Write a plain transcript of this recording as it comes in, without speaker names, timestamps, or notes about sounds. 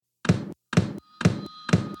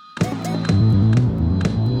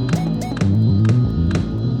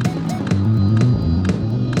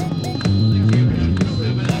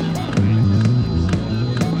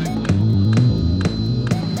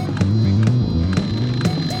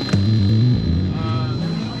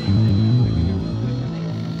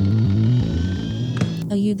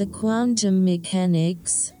the quantum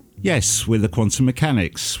mechanics. Yes, we're the Quantum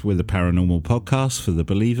Mechanics. We're the paranormal podcast for the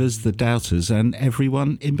believers, the doubters, and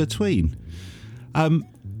everyone in between.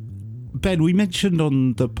 Ben, we mentioned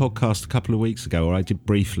on the podcast a couple of weeks ago, or I did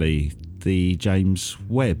briefly, the James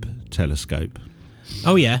Webb telescope.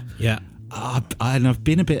 Oh yeah. And I've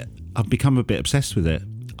become a bit obsessed with it.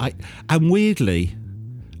 And weirdly,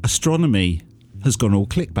 astronomy has gone all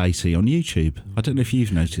clickbaity on YouTube. I don't know if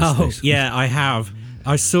you've noticed this. Oh, yeah, I have.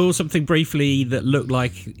 I saw something briefly that looked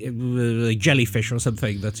like a jellyfish or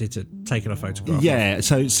something that it had taken a photograph Yeah, of.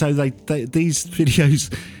 so these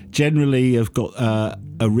videos generally have got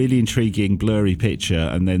a really intriguing blurry picture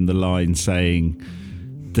and then the line saying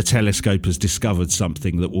the telescope has discovered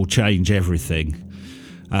something that will change everything.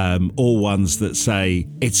 Or ones that say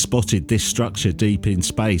it spotted this structure deep in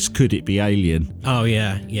space. Could it be alien? Oh,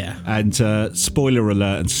 yeah. And spoiler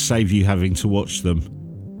alert, and to save you having to watch them,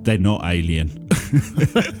 they're not alien.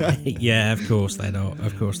 Yeah, of course they're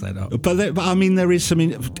not. But I mean, there is some.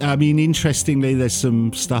 Interestingly, there's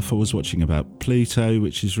some stuff I was watching about Pluto,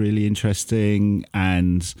 which is really interesting,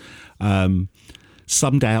 and some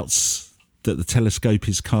doubts that the telescope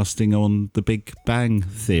is casting on the Big Bang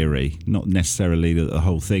theory. Not necessarily that the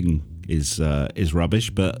whole thing is rubbish,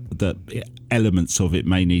 but that elements of it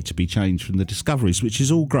may need to be changed from the discoveries, which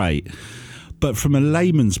is all great. But from a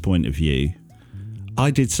layman's point of view, I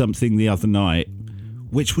did something the other night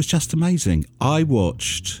which was just amazing. I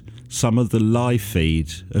watched some of the live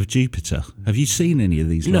feed of Jupiter. Have you seen any of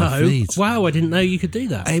these live feeds? Wow, I didn't know you could do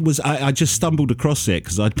that. It was. I just stumbled across it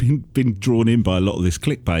because I'd been drawn in by a lot of this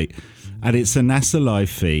clickbait. And it's a NASA live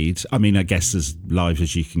feed. I mean, I guess as live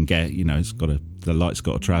as you can get. You know, the light's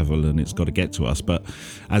got to travel and it's got to get to us. But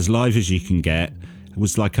as live as you can get, it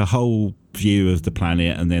was like a whole view of the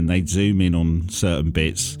planet, and then they'd zoom in on certain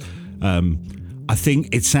bits. I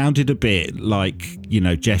think it sounded a bit like,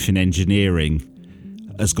 Jeff in engineering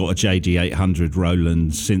has got a JD800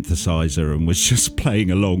 Roland synthesizer and was just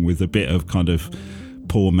playing along with a bit of kind of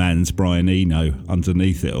poor man's Brian Eno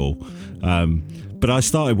underneath it all. But I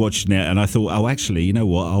started watching it and I thought, oh, actually, you know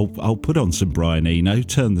what? I'll put on some Brian Eno,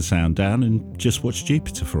 turn the sound down, and just watch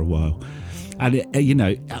Jupiter for a while. And,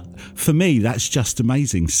 for me, that's just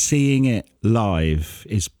amazing. Seeing it live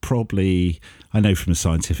is probably, I know from a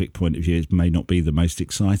scientific point of view, it may not be the most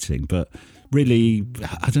exciting, but really,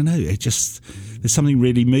 I don't know, there's something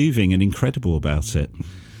really moving and incredible about it.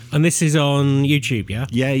 And this is on YouTube, yeah?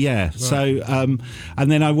 Yeah. Right. So,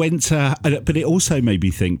 and then I went to, but it also made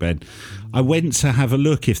me think, Ben, I went to have a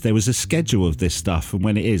look if there was a schedule of this stuff and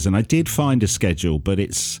when it is. And I did find a schedule, but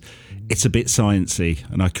it's a bit sciencey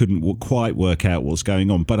and I couldn't quite work out what's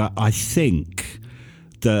going on. But I think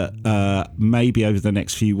that maybe over the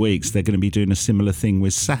next few weeks, they're going to be doing a similar thing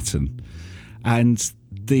with Saturn. And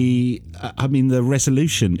the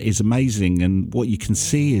resolution is amazing and what you can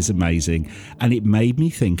see is amazing. And it made me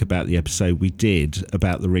think about the episode we did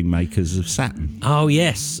about the ring makers of Saturn. Oh,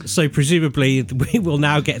 yes. So presumably we will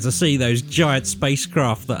now get to see those giant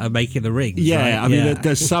spacecraft that are making the rings. Yeah, right? I mean,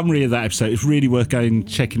 the summary of that episode is really worth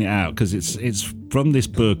checking it out because it's from this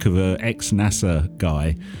book of an ex-NASA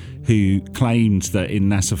guy who claimed that in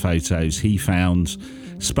NASA photos he found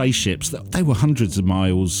spaceships that they were hundreds of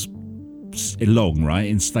miles long, right?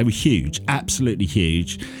 And they were huge, absolutely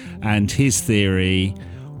huge. And his theory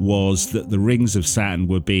was that the rings of Saturn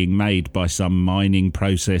were being made by some mining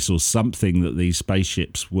process or something that these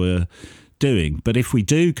spaceships were doing. But if we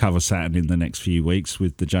do cover Saturn in the next few weeks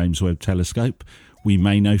with the James Webb telescope, we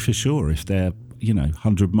may know for sure if they're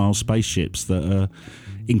 100-mile spaceships that are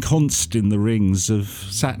ensconced in the rings of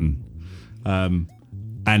Saturn. And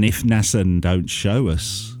if NASA don't show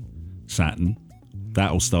us Saturn,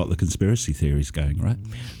 that'll start the conspiracy theories going, right?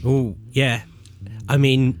 Oh, yeah. I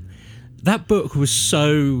mean, that book was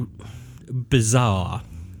so bizarre.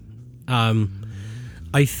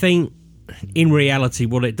 I think in reality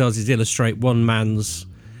what it does is illustrate one man's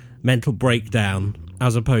mental breakdown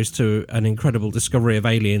as opposed to an incredible discovery of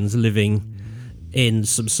aliens living in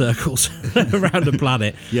some circles around the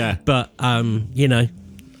planet. Yeah. But,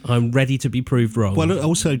 I'm ready to be proved wrong. Well,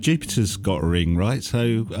 also Jupiter's got a ring, right?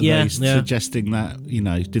 So are they suggesting that,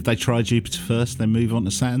 did they try Jupiter first, then move on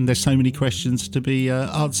to Saturn? There's so many questions to be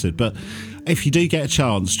answered. But if you do get a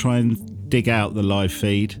chance, try and dig out the live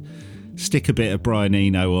feed, stick a bit of Brian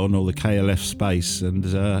Eno on or the KLF space, and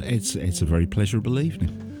it's a very pleasurable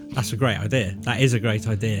evening. That's a great idea. That is a great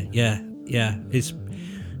idea. Yeah. It's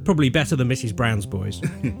probably better than Mrs. Brown's Boys.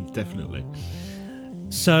 Definitely.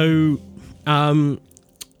 So,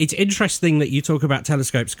 it's interesting that you talk about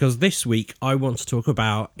telescopes because this week I want to talk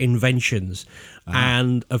about inventions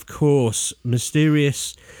and, of course,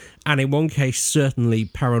 mysterious and in one case, certainly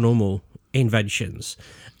paranormal inventions.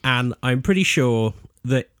 And I'm pretty sure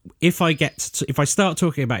that if I start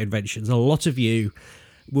talking about inventions, a lot of you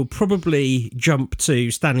will probably jump to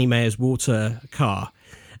Stanley Mayer's water car.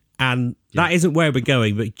 And that isn't where we're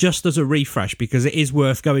going, but just as a refresh, because it is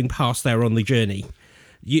worth going past there on the journey.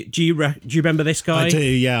 Do you remember this guy? I do,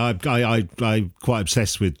 yeah. I'm quite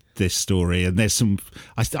obsessed with this story. And there's some...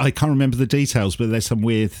 I can't remember the details, but there's some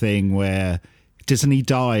weird thing where... Doesn't he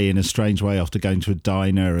die in a strange way after going to a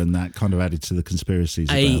diner, and that kind of added to the conspiracies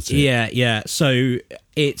about it? Yeah. So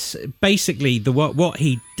it's basically what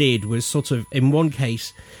he did was sort of, in one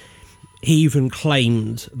case, he even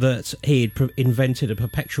claimed that he had invented a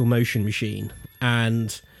perpetual motion machine,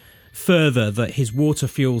 and further that his water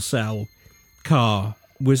fuel cell car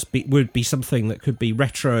would be something that could be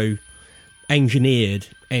retro engineered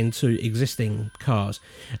into existing cars.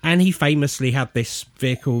 And he famously had this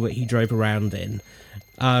vehicle that he drove around in,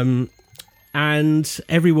 and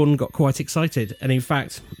everyone got quite excited, and in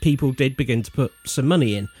fact people did begin to put some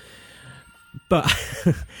money in. But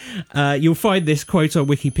you'll find this quote on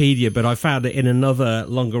Wikipedia, but I found it in another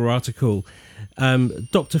longer article.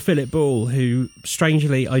 Dr. Philip Ball, who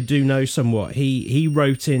strangely I do know somewhat, he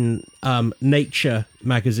wrote in Nature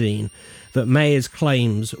magazine that Mayer's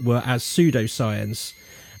claims were as pseudoscience,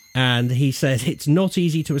 and he said it's not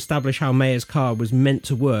easy to establish how Mayer's car was meant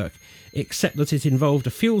to work, except that it involved a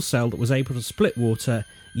fuel cell that was able to split water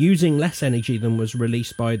using less energy than was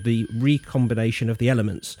released by the recombination of the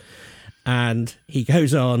elements. And he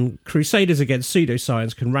goes on, crusaders against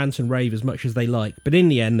pseudoscience can rant and rave as much as they like, but in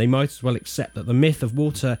the end they might as well accept that the myth of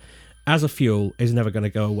water as a fuel is never going to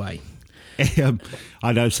go away.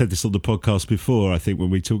 I know I've said this on the podcast before, I think, when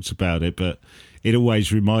we talked about it, but it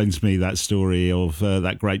always reminds me, that story of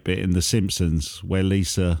that great bit in The Simpsons where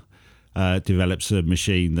Lisa develops a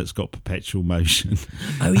machine that's got perpetual motion.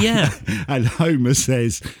 Oh, yeah. And Homer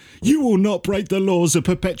says, "You will not break the laws of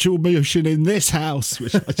perpetual motion in this house,"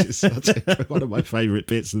 which I just one of my favourite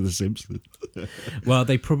bits of The Simpsons. Well,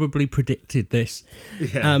 they probably predicted this.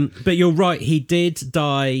 Yeah. But you're right, he did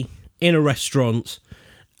die in a restaurant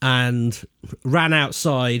and ran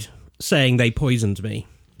outside saying they poisoned me.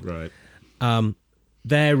 Right.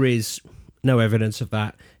 There is no evidence of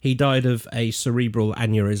that. He died of a cerebral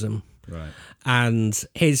aneurysm. Right. And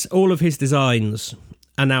all of his designs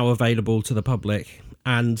are now available to the public.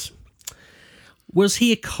 And was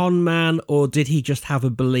he a con man, or did he just have a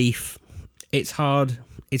belief? It's hard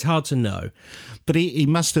to know. But he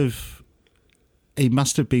must have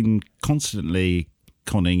been constantly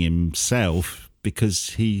conning himself, because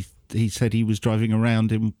he said he was driving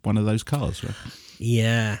around in one of those cars, right?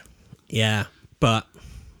 Yeah. But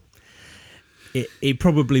it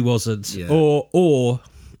probably wasn't. Yeah. Or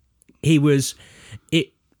he was...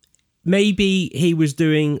 Maybe he was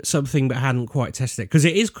doing something but hadn't quite tested it, because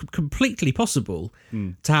it is completely possible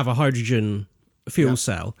to have a hydrogen fuel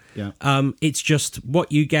cell. Yeah. It's just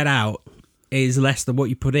what you get out is less than what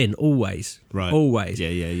you put in, always. Right. Always.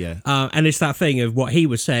 Yeah. And it's that thing of what he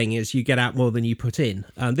was saying is you get out more than you put in.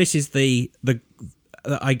 This is the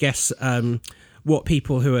I guess, what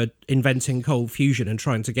people who are inventing cold fusion and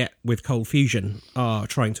trying to get with cold fusion are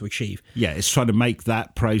trying to achieve. Yeah, it's trying to make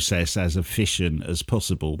that process as efficient as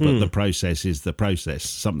possible, but the process is the process.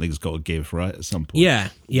 Something's got to give, right, at some point.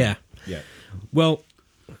 Yeah. Well,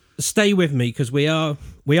 stay with me, because we are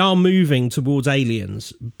moving towards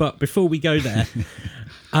aliens. But before we go there,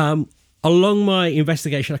 along my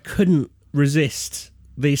investigation, I couldn't resist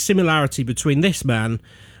the similarity between this man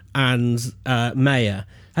and Mayer.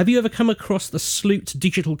 Have you ever come across the Sloot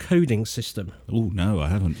digital coding system? Oh, no, I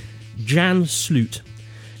haven't. Jan Sloot.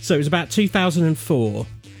 So it was about 2004.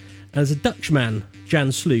 There's a Dutchman,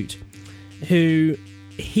 Jan Sloot, who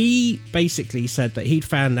he basically said that he'd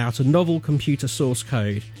found out a novel computer source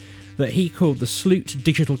code that he called the Sloot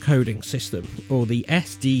digital coding system, or the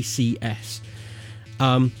SDCS.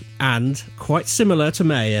 And quite similar to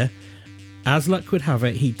Mayer, as luck would have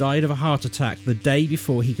it, he died of a heart attack the day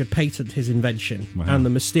before he could patent his invention. Wow. And the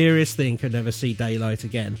mysterious thing could never see daylight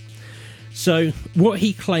again. So what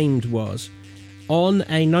he claimed was, on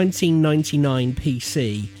a 1999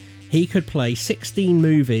 PC, he could play 16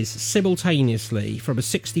 movies simultaneously from a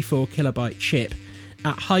 64 kilobyte chip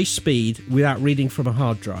at high speed without reading from a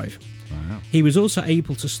hard drive. Wow. He was also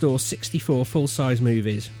able to store 64 full-size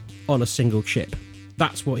movies on a single chip.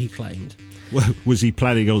 That's what he claimed. Well, was he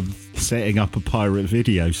planning on setting up a pirate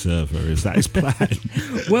video server? Is that his plan?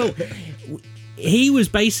 Well, he was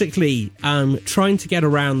basically trying to get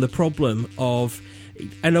around the problem of,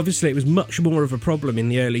 and obviously it was much more of a problem in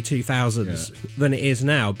the early 2000s than it is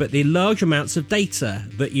now, but the large amounts of data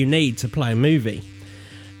that you need to play a movie.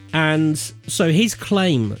 And so his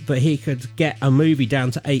claim that he could get a movie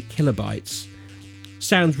down to 8 kilobytes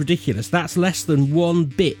sounds ridiculous. That's less than 1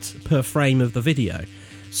 bit per frame of the video.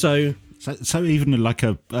 So even like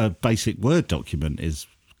a basic Word document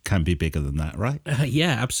can be bigger than that, right?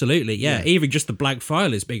 Yeah, absolutely. Yeah, even just the blank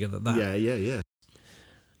file is bigger than that. Yeah.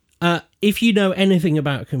 If you know anything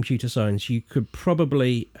about computer science, you could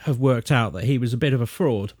probably have worked out that he was a bit of a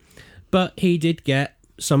fraud. But he did get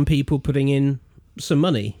some people putting in some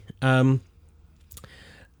money. But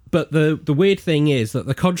the weird thing is that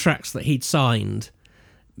the contracts that he'd signed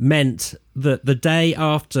meant that the day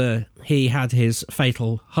after he had his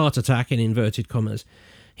fatal heart attack, in inverted commas,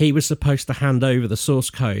 he was supposed to hand over the source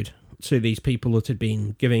code to these people that had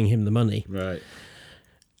been giving him the money. Right.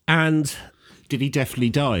 And did he definitely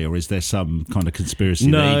die, or is there some kind of conspiracy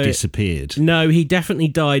that he disappeared? No, he definitely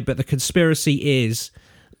died, but the conspiracy is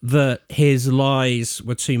that his lies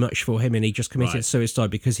were too much for him and he just committed suicide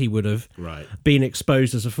because he would have been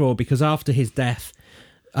exposed as a fraud. Because after his death,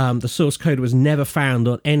 the source code was never found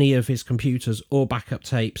on any of his computers or backup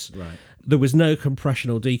tapes. Right. There was no compression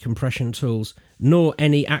or decompression tools, nor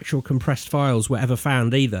any actual compressed files were ever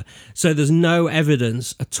found either. So there's no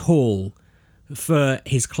evidence at all for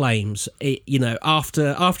his claims.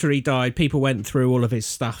 After he died, people went through all of his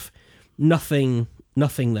stuff. Nothing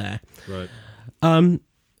there. Right.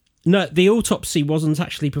 No, the autopsy wasn't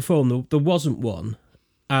actually performed. There wasn't one.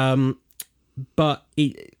 But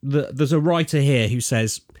there's a writer here who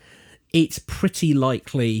says it's pretty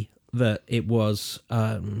likely that it was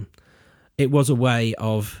a way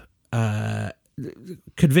of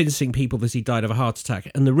convincing people that he died of a heart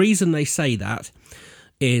attack. And the reason they say that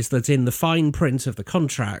is that in the fine print of the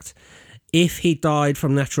contract, if he died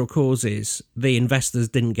from natural causes, the investors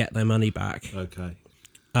didn't get their money back. Okay.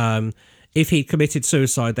 If he committed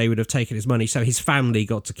suicide, they would have taken his money. So his family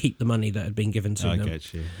got to keep the money that had been given to them. I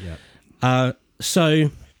get you, yeah.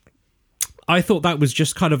 So I thought that was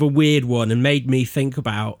just kind of a weird one and made me think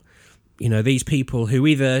about, these people who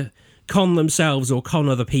either con themselves or con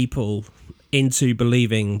other people into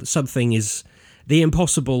believing that the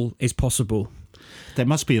impossible is possible. There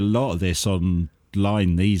must be a lot of this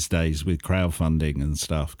online these days with crowdfunding and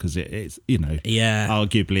stuff, because it's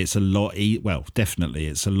arguably it's definitely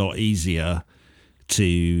it's a lot easier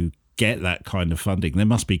to get that kind of funding. There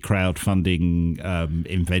must be crowdfunding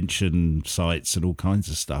invention sites and all kinds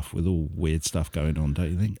of stuff with all weird stuff going on,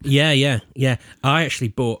 don't you think? Yeah. I actually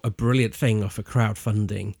bought a brilliant thing off a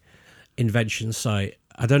crowdfunding invention site.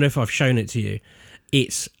 I don't know if I've shown it to you.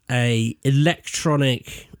 It's a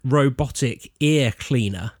electronic robotic ear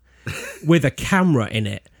cleaner with a camera in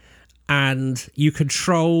it, and you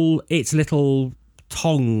control its little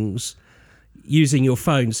tongs using your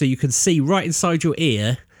phone, so you can see right inside your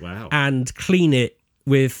ear. Wow. And clean it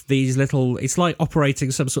with these little... It's like operating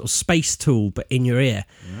some sort of space tool, but in your ear.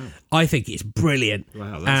 Wow. I think it's brilliant.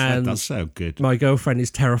 Wow, that does sound good. My girlfriend is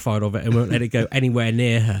terrified of it and won't let it go anywhere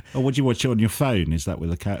near her. Oh, would you watch it on your phone? Is that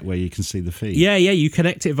with a cat where you can see the feed? Yeah, you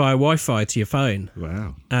connect it via Wi-Fi to your phone.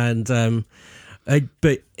 Wow. And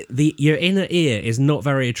but your inner ear is not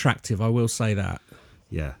very attractive, I will say that.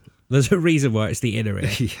 Yeah. There's a reason why it's the inner ear.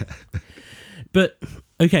 Yeah. But,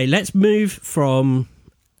 okay, let's move from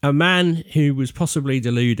a man who was possibly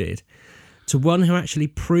deluded to one who actually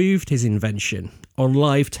proved his invention on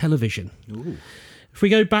live television. Ooh. If we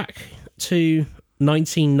go back to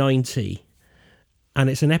 1990, and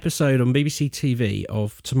it's an episode on BBC TV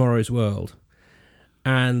of Tomorrow's World,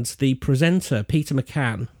 and the presenter, Peter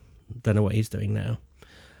McCann, don't know what he's doing now,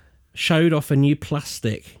 showed off a new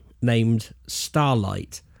plastic named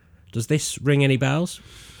Starlight. Does this ring any bells?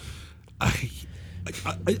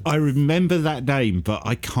 I remember that name, but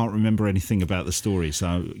I can't remember anything about the story.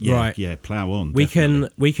 So plow on. We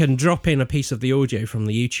can drop in a piece of the audio from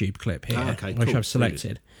the YouTube clip here, which I've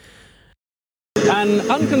selected. An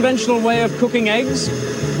unconventional way of cooking eggs?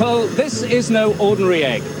 Well, this is no ordinary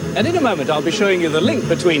egg. And in a moment, I'll be showing you the link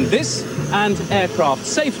between this and aircraft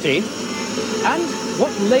safety, and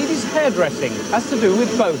what ladies' hairdressing has to do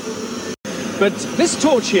with both. But this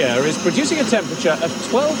torch here is producing a temperature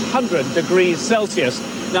of 1200 degrees Celsius.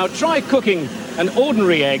 Now try cooking an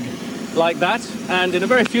ordinary egg like that, and in a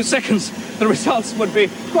very few seconds, the results would be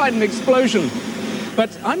quite an explosion.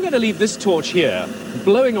 But I'm going to leave this torch here,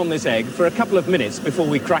 blowing on this egg for a couple of minutes before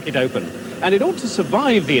we crack it open. And it ought to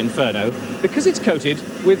survive the inferno because it's coated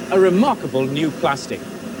with a remarkable new plastic.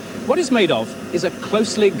 What it's made of is a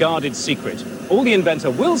closely guarded secret. All the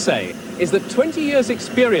inventor will say is that 20 years'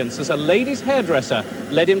 experience as a ladies' hairdresser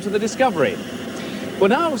led him to the discovery. Well,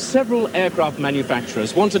 now several aircraft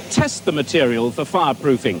manufacturers want to test the material for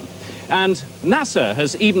fireproofing. And NASA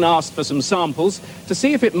has even asked for some samples to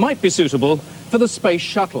see if it might be suitable for the space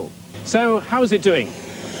shuttle. So, how is it doing?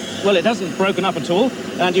 Well, it hasn't broken up at all,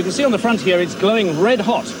 and you can see on the front here it's glowing red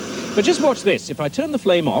hot. But just watch this. If I turn the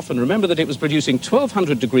flame off and remember that it was producing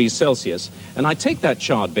 1200 degrees Celsius, and I take that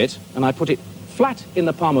charred bit and I put it flat in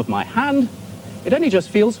the palm of my hand, it only just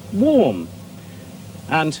feels warm.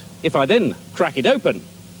 And if I then crack it open,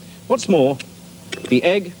 what's more, the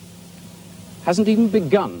egg hasn't even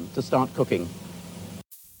begun to start cooking.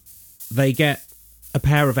 They get a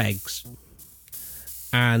pair of eggs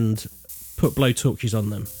and put blowtorches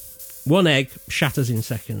on them. One egg shatters in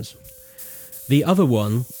seconds. The other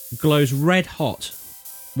one glows red hot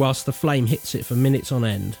whilst the flame hits it for minutes on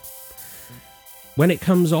end. When it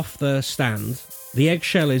comes off the stand, the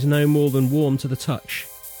eggshell is no more than warm to the touch,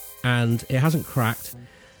 and it hasn't cracked,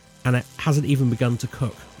 and it hasn't even begun to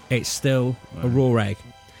cook. It's still a raw egg.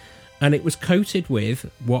 And it was coated with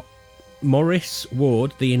what Maurice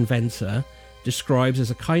Ward, the inventor, describes as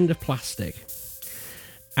a kind of plastic.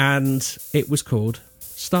 And it was called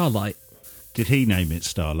Starlight. Did he name it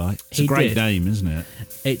Starlight? It's He a great did. name, isn't it?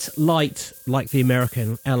 It's light, like the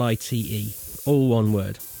American Lite, all one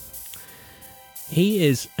word. He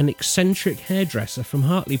is an eccentric hairdresser from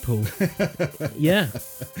Hartlepool. Yeah.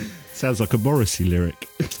 Sounds like a Morrissey lyric.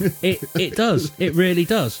 It does. It really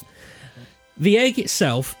does. The egg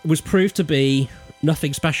itself was proved to be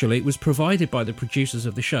nothing special. It was provided by the producers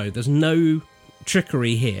of the show. There's no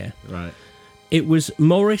trickery here. Right. It was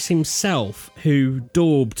Morris himself who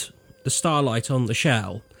daubed the Starlight on the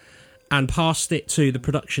shell and passed it to the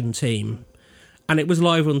production team, and it was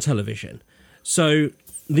live on television. So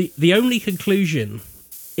the only conclusion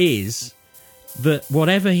is that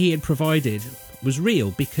whatever he had provided was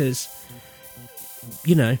real, because,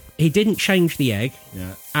 you know, he didn't change the egg,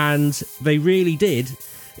 and they really did,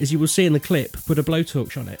 as you will see in the clip, put a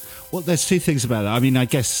blowtorch on it. Well, there's two things about that. I mean, I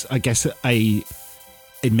guess a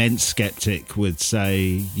immense skeptic would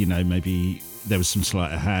say, you know, maybe there was some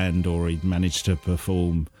sleight of hand, or he'd managed to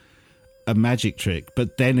perform a magic trick.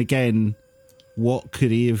 But then again, what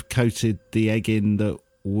could he have coated the egg in that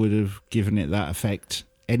would have given it that effect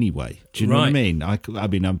anyway? Do you know what I mean? I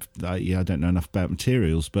don't know enough about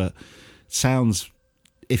materials, but it sounds,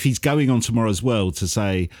 if he's going on Tomorrow's World to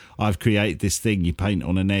say, I've created this thing you paint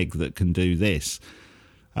on an egg that can do this,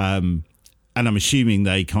 and I'm assuming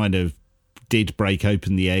they kind of did break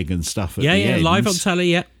open the egg and stuff at the end. Live on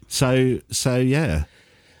telly, yeah. So yeah,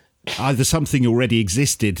 either something already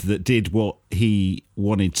existed that did what he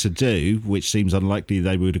wanted to do, which seems unlikely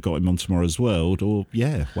they would have got him on Tomorrow's World, or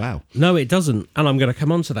wow. No, it doesn't, and I'm going to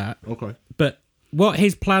come on to that. Okay. But what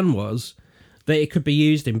his plan was, that it could be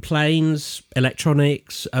used in planes,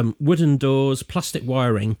 electronics, wooden doors, plastic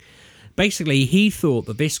wiring. Basically, he thought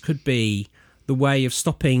that this could be the way of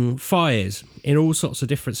stopping fires in all sorts of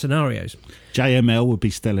different scenarios. JML would be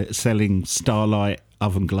selling Starlight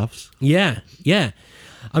oven gloves. Yeah.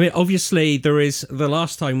 I mean, obviously, there is, the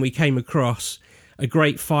last time we came across a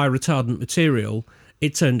great fire retardant material,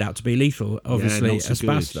 it turned out to be lethal, obviously, not so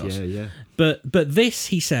asbestos. good. Yeah. But this,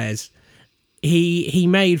 he says, he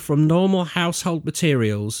made from normal household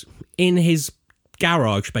materials in his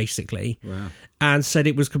garage, basically. Wow. And said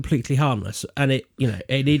it was completely harmless, and it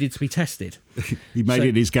needed to be tested. He made it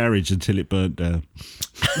in his garage until it burnt down.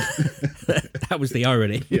 That was the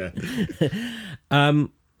irony. Yeah.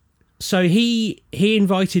 So he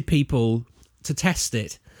invited people to test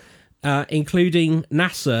it, including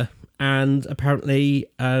NASA and apparently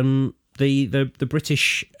the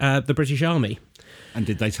British Army. And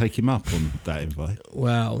did they take him up on that invite?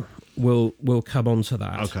 Well, we'll come on to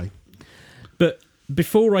that. Okay. But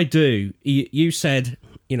before I do, you said,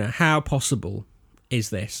 how possible is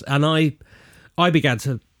this? And I began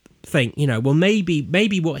to think, well,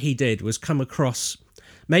 maybe what he did was come across,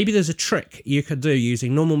 maybe there's a trick you could do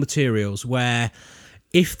using normal materials where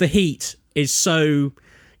if the heat is so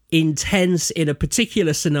intense in a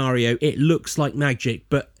particular scenario, it looks like magic,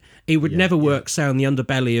 but it would never work, say, on the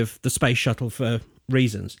underbelly of the space shuttle for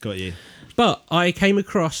reasons. Got you. But I came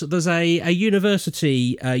across, there's a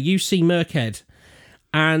university, UC Merkhead,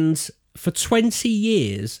 and for 20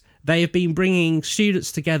 years, they have been bringing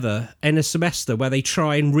students together in a semester where they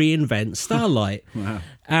try and reinvent Starlight. Wow.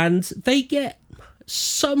 And they get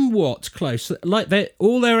somewhat close. Like,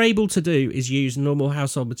 all they're able to do is use normal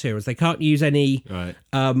household materials. They can't use any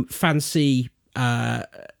fancy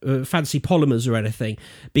polymers or anything,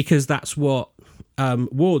 because that's what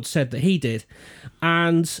Ward said that he did.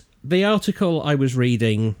 And the article I was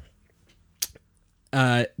reading,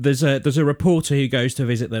 there's a reporter who goes to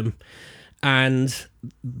visit them, and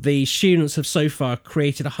the students have so far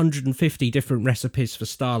created 150 different recipes for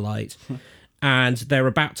Starlight, and they're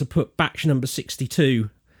about to put batch number 62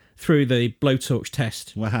 through the blowtorch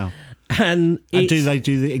test. Wow. And do they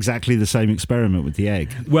do exactly the same experiment with the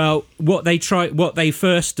egg? Well, what they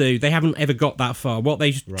first do, they haven't ever got that far. What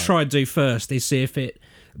they try to do first is see if it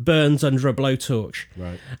burns under a blowtorch.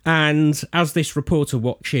 Right. And as this reporter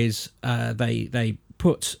watches, they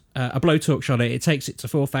put a blowtorch on it. It takes it to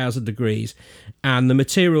 4,000 degrees, and the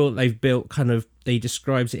material that they've built he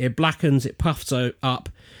describes it blackens, it puffs up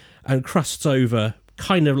and crusts over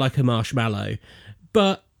kind of like a marshmallow,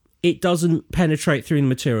 but it doesn't penetrate through the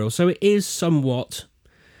material. So it is somewhat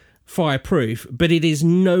fireproof, but it is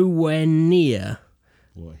nowhere near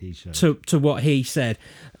what he said. to what he said.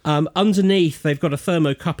 Underneath, they've got a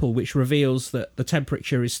thermocouple which reveals that the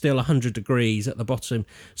temperature is still 100 degrees at the bottom.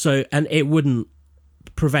 So, and it wouldn't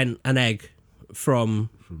prevent an egg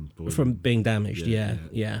from being damaged.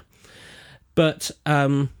 Yeah. But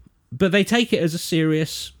they take it as a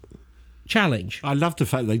serious challenge. I love the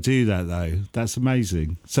fact they do that, though. That's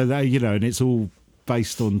amazing. So that, and it's all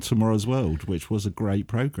based on Tomorrow's World, which was a great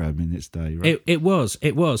program in its day, right? It was,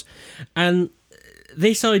 and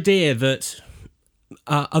this idea that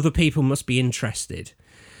other people must be interested.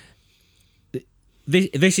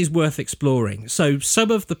 This is worth exploring. So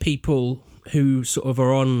some of the people who sort of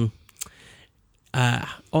are on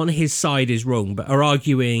his side is wrong, but are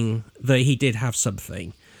arguing that he did have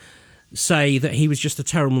something, say that he was just a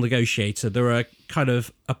terrible negotiator. There are kind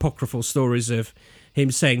of apocryphal stories of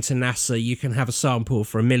him saying to NASA, you can have a sample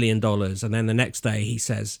for $1 million, and then the next day he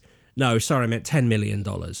says, no, sorry, I meant $10 million.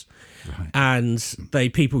 Right. And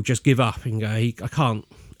people just give up and go, I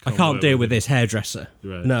can't deal with this hairdresser.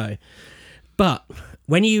 Right. No. But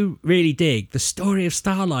when you really dig, the story of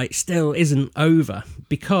Starlight still isn't over,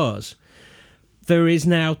 because there is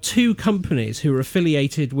now 2 companies who are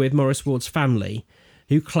affiliated with Maurice Ward's family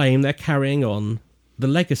who claim they're carrying on the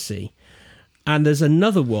legacy. And there's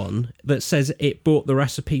another one that says it bought the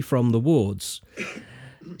recipe from the Wards.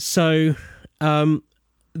 So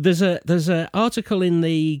there's an article in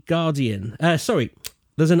the Guardian. There's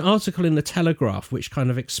an article in the Telegraph which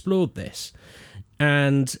kind of explored this.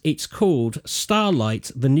 And it's called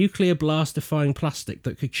Starlight, the nuclear blast-defying plastic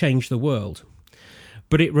that could change the world.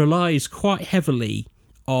 But it relies quite heavily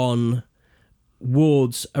on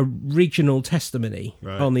Ward's original testimony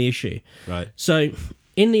on the issue. Right. So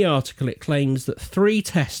in the article, it claims that 3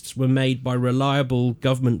 tests were made by reliable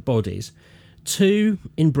government bodies, 2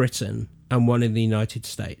 in Britain and 1 in the United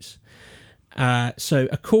States. So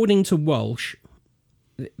according to Walsh,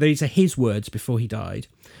 these are his words before he died,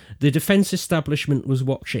 the defence establishment was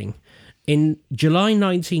watching. In July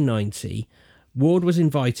 1990, Ward was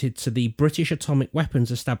invited to the British Atomic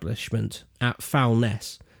Weapons Establishment at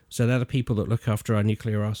Foulness. So they're the people that look after our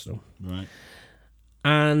nuclear arsenal. Right.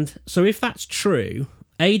 And so if that's true,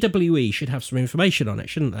 AWE should have some information on it,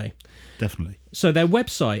 shouldn't they? Definitely. So their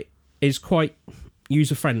website is quite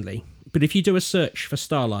user-friendly. But if you do a search for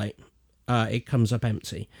Starlight, it comes up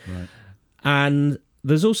empty. Right. And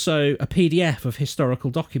there's also a PDF of historical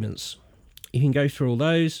documents. You can go through all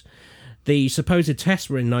those. The supposed tests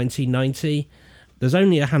were in 1990. There's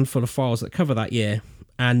only a handful of files that cover that year,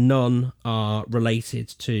 and none are related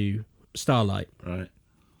to Starlight. Right.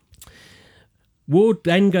 Ward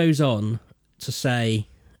then goes on to say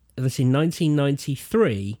that in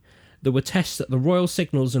 1993, there were tests at the Royal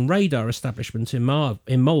Signals and Radar Establishment in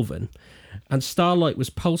Malvern, and Starlight was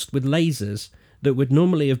pulsed with lasers that would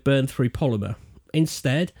normally have burned through polymer.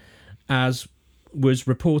 Instead, as was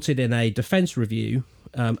reported in a defence review,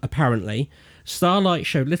 apparently, Starlight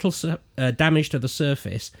showed little damage to the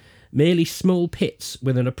surface, merely small pits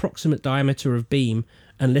with an approximate diameter of beam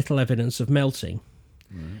and little evidence of melting.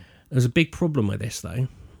 Right. There's a big problem with this, though,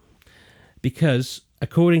 because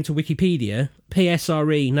according to Wikipedia,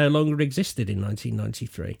 PSRE no longer existed in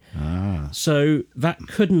 1993. So that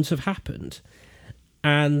couldn't have happened.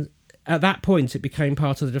 And at that point, it became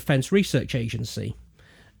part of the Defence Research Agency.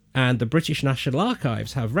 And the British National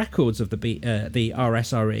Archives have records of the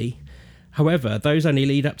RSRE. However, those only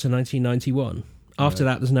lead up to 1991. After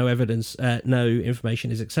that, there's no evidence, no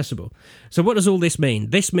information is accessible. So what does all this mean?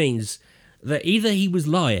 This means that either he was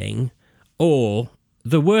lying or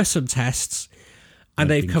there were some tests and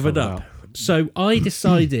they've covered up. So I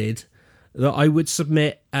decided that I would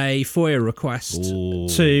submit a FOIA request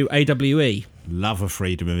to AWE. Love a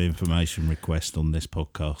freedom of information request on this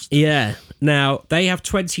podcast. Yeah. Now, they have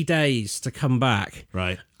 20 days to come back.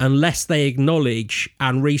 Right. Unless they acknowledge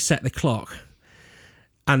and reset the clock.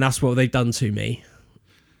 And that's what they've done to me.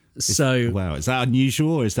 Wow, is that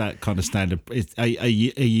unusual or is that kind of standard? Are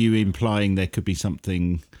you implying there could be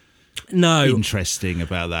something interesting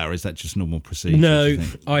about that, or is that just normal procedure? No,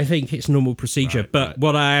 I think it's normal procedure. Right.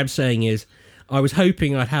 What I am saying is, I was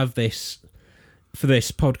hoping I'd have this for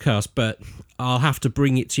this podcast, but I'll have to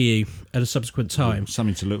bring it to you at a subsequent time.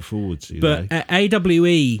 Something to look forward to. But at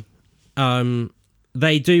AWE,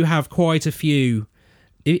 they do have quite a few.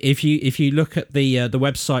 If you look at the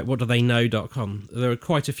website whatdotheyknow.com, there are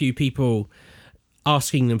quite a few people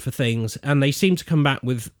asking them for things, and they seem to come back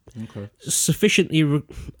with sufficiently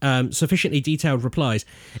detailed replies.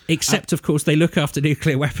 Except, of course, they look after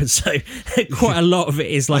nuclear weapons, so quite a lot of it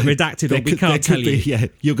is like redacted or we can't tell you. Yeah,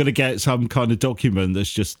 you're going to get some kind of document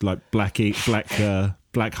that's just like black highlighter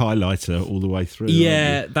all the way through.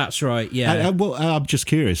 Yeah, that's right. Yeah, I'm just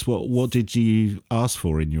curious. What did you ask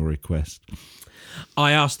for in your request?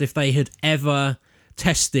 I asked if they had ever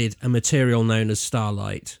tested a material known as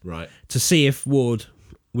starlight, right, to see if Ward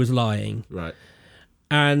was lying, right.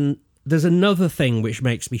 And there's another thing which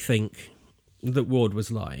makes me think that Ward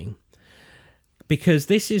was lying, because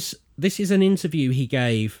this is an interview he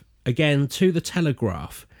gave again to the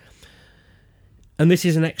Telegraph, and this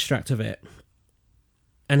is an extract of it.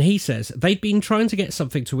 And he says they'd been trying to get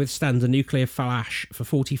something to withstand a nuclear flash for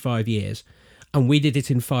 45 years, and we did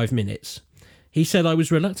it in 5 minutes. He said, I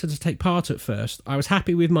was reluctant to take part at first. I was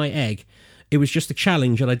happy with my egg. It was just a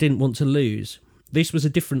challenge and I didn't want to lose. This was a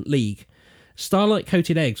different league.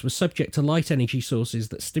 Starlight-coated eggs were subject to light energy sources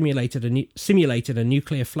that simulated a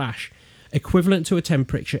nuclear flash equivalent to a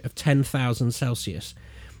temperature of 10,000 Celsius.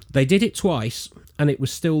 They did it twice and it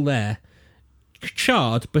was still there.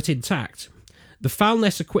 Charred but intact. The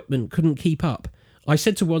foulness equipment couldn't keep up. I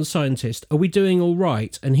said to one scientist, are we doing all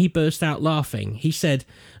right? And he burst out laughing. He said,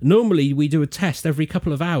 normally we do a test every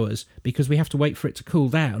couple of hours because we have to wait for it to cool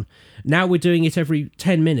down. Now we're doing it every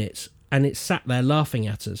 10 minutes and it's sat there laughing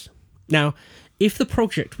at us. Now, if the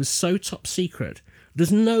project was so top secret,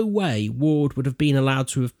 there's no way Ward would have been allowed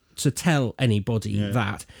to tell anybody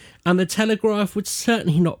that. And the Telegraph would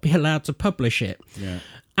certainly not be allowed to publish it. Yeah.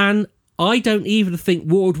 And I don't even think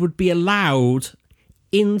Ward would be allowed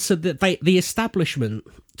into the establishment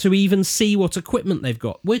to even see what equipment they've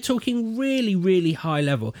got. We're talking really, really high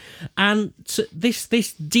level. And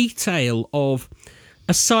this detail of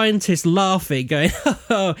a scientist laughing, going,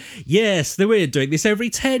 oh, yes, we're doing this every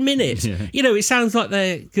 10 minutes. Yeah. You know, it sounds like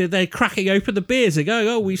they're cracking open the beers and going,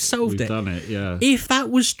 oh, we've solved it. We've done it, yeah. If that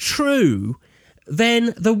was true,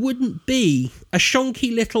 then there wouldn't be a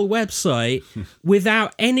shonky little website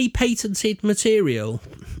without any patented material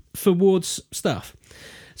for Ward's stuff.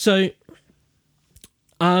 So,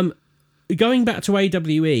 going back to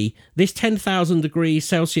AWE, this 10,000 degrees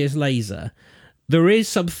Celsius laser, there is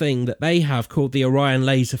something that they have called the Orion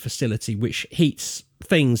Laser Facility, which heats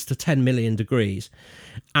things to 10 million degrees.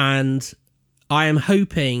 And I am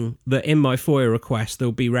hoping that in my FOIA request,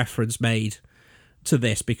 there'll be reference made to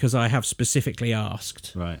this because I have specifically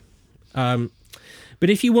asked. Right. But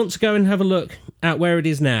if you want to go and have a look at where it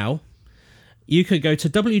is now, you could go to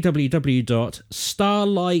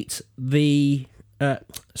www.starlight.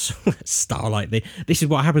 This is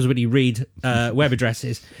what happens when you read web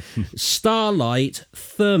addresses.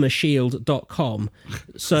 starlightthermoshield.com.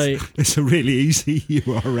 So it's a really easy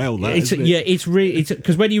URL. That isn't it? Yeah, it's really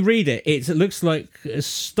because when you read it, it looks like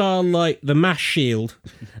Starlight the mass shield,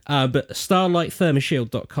 but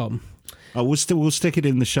starlightthermoshield.com. Oh, we'll stick it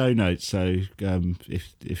in the show notes, so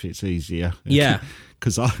if it's easier. Yeah.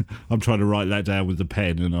 Because I'm trying to write that down with the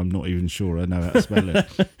pen and I'm not even sure I know how to spell it.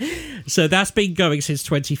 So that's been going since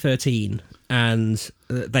 2013 and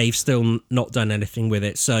they've still not done anything with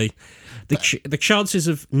it. So the chances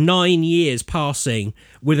of 9 years passing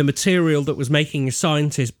with a material that was making a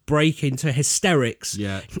scientist break into hysterics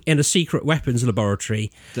in a secret weapons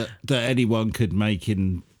laboratory. That anyone could make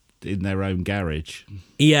in their own garage.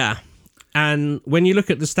 Yeah. And when you look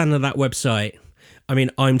at the standard of that website, I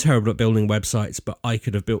mean, I'm terrible at building websites, but I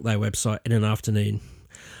could have built their website in an afternoon.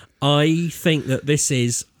 I think that this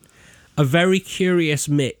is a very curious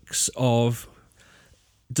mix of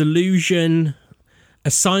delusion,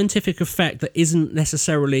 a scientific effect that isn't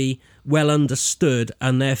necessarily well understood,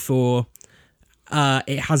 and therefore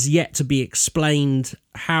it has yet to be explained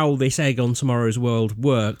how this egg on tomorrow's world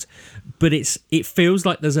worked. But it feels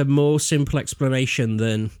like there's a more simple explanation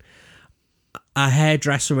than a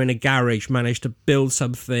hairdresser in a garage managed to build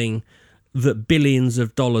something that billions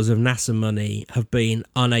of dollars of NASA money have been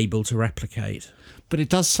unable to replicate. But it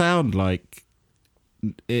does sound like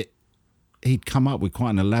he'd come up with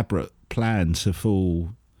quite an elaborate plan to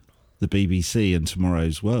fool the BBC and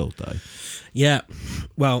Tomorrow's World, though. Yeah,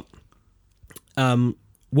 well,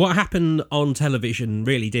 what happened on television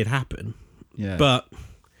really did happen. Yeah. But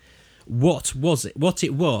what was it? What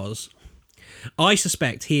it was, I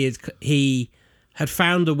suspect he had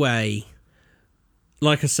found a way,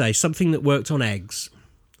 like I say, something that worked on eggs,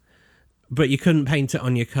 but you couldn't paint it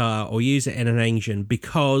on your car or use it in an engine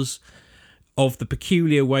because of the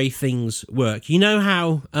peculiar way things work. You know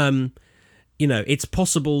how, it's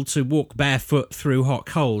possible to walk barefoot through hot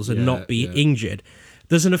coals and not be injured.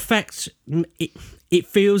 There's an effect. It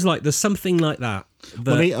feels like there's something like that.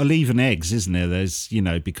 Well, even eggs, isn't there? There's,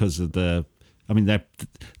 because of the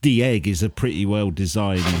egg is a pretty well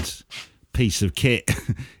designed piece of kit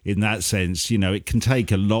in that sense. It can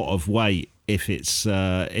take a lot of weight if it's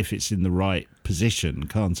in the right position,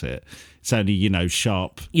 can't it? It's only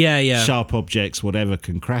sharp objects, whatever,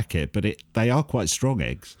 can crack it. But they are quite strong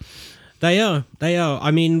eggs. They are.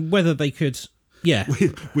 I mean, whether they could. Yeah.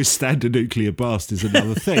 Withstand a nuclear blast is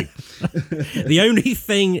another thing. The only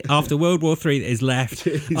thing after World War III that is left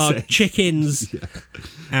are chickens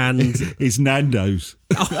and... Is Nando's.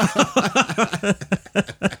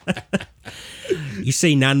 You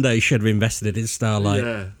see, Nando's should have invested in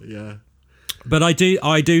Starlight. Yeah. But I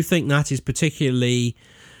do think that is particularly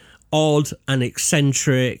odd and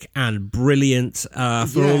eccentric and brilliant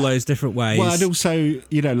for all those different ways. Well, and also,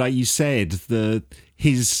 like you said,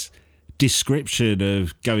 his description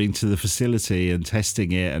of going to the facility and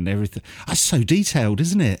testing it and everything. That's so detailed,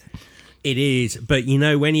 isn't it? It is, but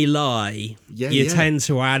when you lie, you tend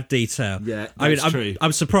to add detail. Yeah, that's true.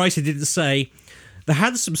 I'm surprised he didn't say, the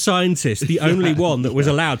handsome scientist, the only one that was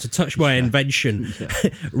allowed to touch my invention,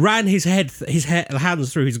 ran his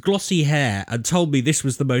hands through his glossy hair and told me this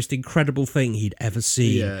was the most incredible thing he'd ever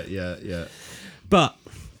seen. Yeah. But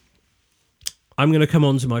I'm going to come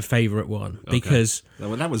on to my favourite one because...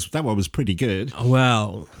 Well, that one was pretty good.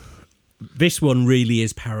 Well, this one really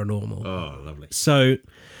is paranormal. Oh, lovely. So,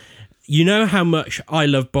 you know how much I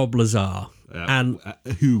love Bob Lazar. And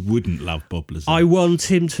who wouldn't love Bob Lazar? I want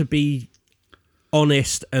him to be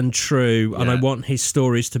honest and true, and I want his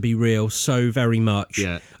stories to be real so very much.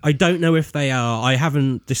 Yeah. I don't know if they are. I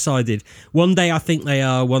haven't decided. One day I think they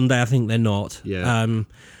are, one day I think they're not. Yeah.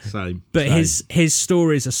 Same. But his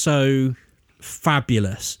stories are so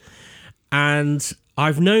fabulous, and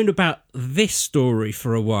I've known about this story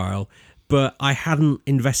for a while, but I hadn't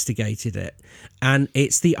investigated it. And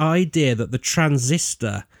it's the idea that the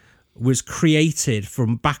transistor was created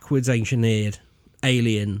from backwards engineered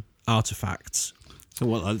alien artifacts. So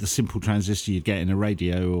what, like the simple transistor you'd get in a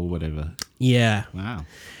radio or whatever? Yeah. Wow.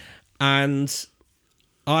 And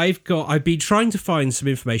I've been trying to find some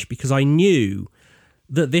information because I knew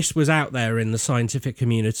that this was out there in the scientific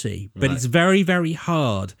community, but it's very, very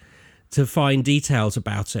hard to find details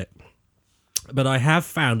about it. But I have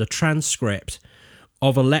found a transcript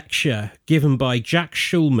of a lecture given by Jack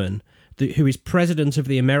Schulman, who is president of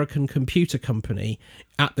the American Computer Company,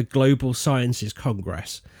 at the Global Sciences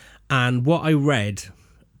Congress. And what I read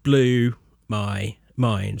blew my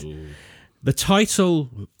mind. Ooh. The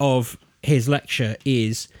title of his lecture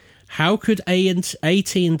is, "How could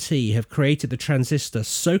AT&T have created the transistor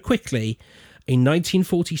so quickly in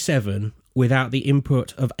 1947 without the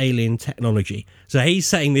input of alien technology?" So he's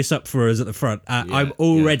setting this up for us at the front. I'm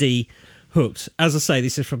already hooked. As I say,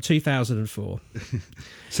 this is from 2004.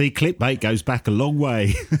 See, clickbait goes back a long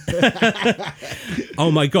way. Oh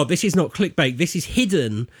my God, this is not clickbait. This is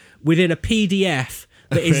hidden within a PDF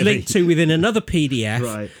that is linked to within another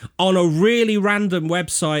PDF on a really random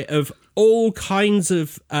website of all kinds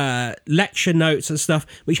of lecture notes and stuff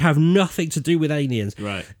which have nothing to do with aliens.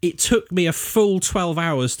 Right. It took me a full 12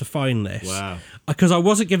 hours to find this. Wow. Because I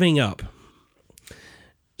wasn't giving up.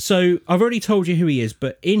 So I've already told you who he is,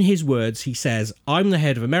 but in his words, he says, "I'm the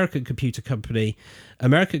head of American Computer Company.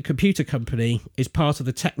 American Computer Company is part of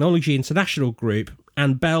the Technology International Group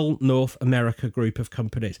and Bell North America Group of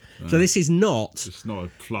companies." So this is not... It's not a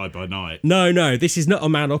fly-by-night. No, this is not a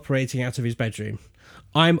man operating out of his bedroom.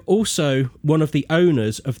 I'm also one of the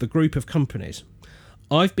owners of the group of companies.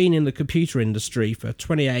 I've been in the computer industry for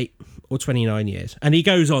 28 or 29 years. And he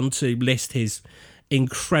goes on to list his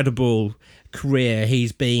incredible career.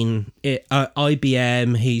 He's been at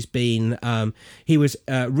IBM. He was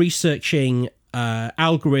researching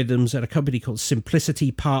algorithms at a company called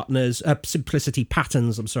Simplicity Patterns.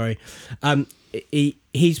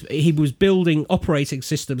 He was building operating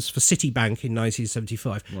systems for Citibank in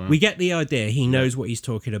 1975. Wow. We get the idea. He knows what he's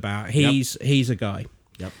talking about. He's a guy.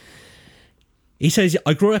 Yep. He says,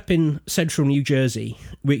 "I grew up in central New Jersey,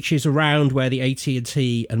 which is around where the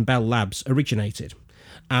AT&T and Bell Labs originated.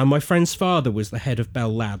 And my friend's father was the head of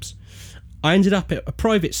Bell Labs. I ended up at a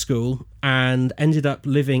private school and ended up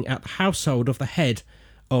living at the household of the head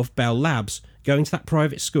of Bell Labs, going to that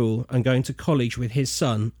private school and going to college with his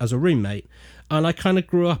son as a roommate. And I kind of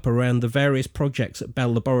grew up around the various projects at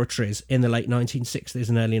Bell Laboratories in the late 1960s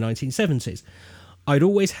and early 1970s. I'd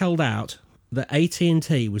always held out that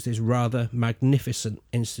AT&T was this rather magnificent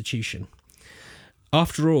institution.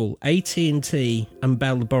 After all, AT&T and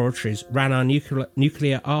Bell Laboratories ran our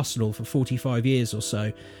nuclear arsenal for 45 years or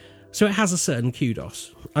so it has a certain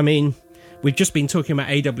kudos. I mean, we've just been talking about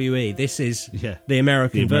AWE. This is the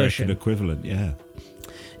American version. The American equivalent, yeah.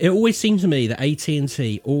 It always seemed to me that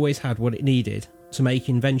AT&T always had what it needed to make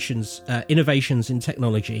innovations in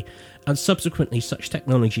technology, and subsequently such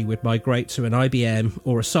technology would migrate to an IBM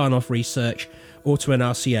or a Sarnoff Research or to an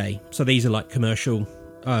RCA. So these are like commercial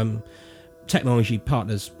technology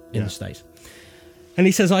partners in the States. And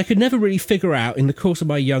he says, I could never really figure out in the course of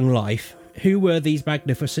my young life who were these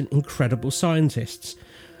magnificent, incredible scientists,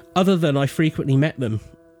 other than I frequently met them,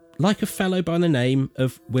 like a fellow by the name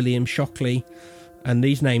of William Shockley, and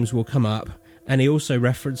these names will come up, and he also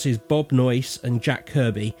references Bob Noyce and Jack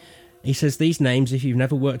Kirby. He says these names, if you've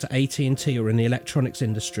never worked at AT&T or in the electronics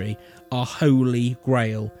industry, are holy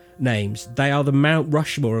grail names. They are the Mount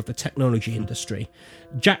Rushmore of the technology industry.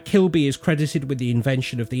 Jack Kilby is credited with the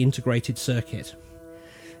invention of the integrated circuit.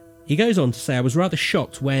 He goes on to say, I was rather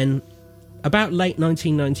shocked when, about late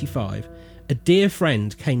 1995, a dear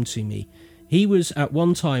friend came to me. He was at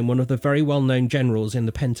one time one of the very well-known generals in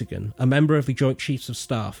the Pentagon, a member of the Joint Chiefs of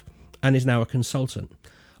Staff, and is now a consultant.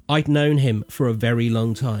 I'd known him for a very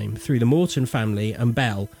long time, through the Morton family and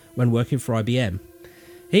Bell when working for IBM.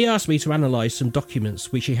 He asked me to analyse some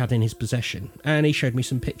documents which he had in his possession, and he showed me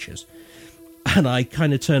some pictures. And I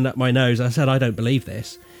kind of turned up my nose. I said, I don't believe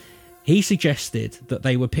this. He suggested that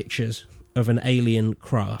they were pictures of an alien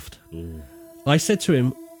craft. I said to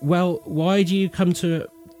him, well, why do you come to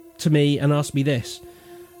me and ask me this?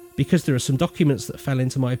 Because there are some documents that fell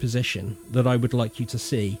into my possession that I would like you to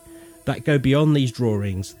see, that go beyond these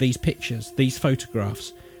drawings, these pictures, these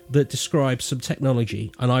photographs, that describe some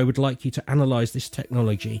technology, and I would like you to analyse this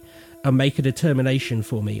technology and make a determination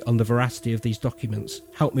for me on the veracity of these documents.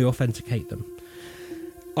 Help me authenticate them.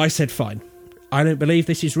 I said, fine. I don't believe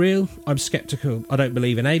this is real. I'm sceptical. I don't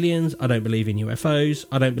believe in aliens. I don't believe in UFOs.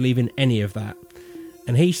 I don't believe in any of that.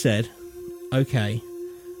 And he said, okay,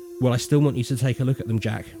 well, I still want you to take a look at them,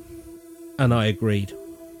 Jack. And I agreed.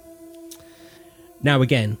 Now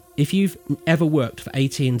again, if you've ever worked for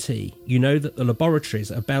AT&T, you know that the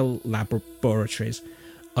laboratories at Bell Laboratories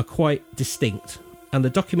are quite distinct, and the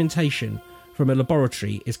documentation from a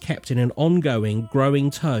laboratory is kept in an ongoing,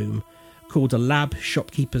 growing tome called a lab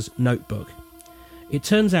shopkeeper's notebook. It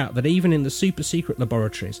turns out that even in the super-secret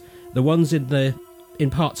laboratories, the ones in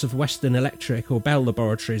parts of Western Electric or Bell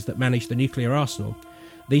Laboratories that manage the nuclear arsenal,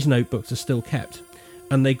 these notebooks are still kept,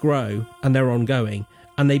 and they grow, and they're ongoing,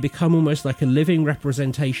 and they become almost like a living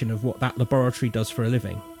representation of what that laboratory does for a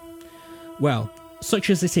living. Well, such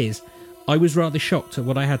as it is, I was rather shocked at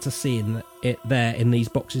what I had to see in these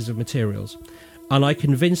boxes of materials, and I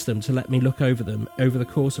convinced them to let me look over them over the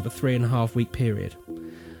course of a 3.5-week period.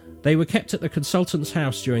 They were kept at the consultant's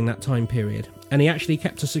house during that time period, and he actually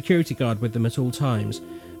kept a security guard with them at all times,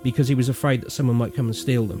 because he was afraid that someone might come and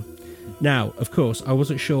steal them. Now, of course, I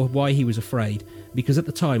wasn't sure why he was afraid, because at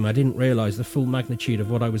the time I didn't realise the full magnitude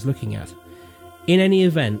of what I was looking at. In any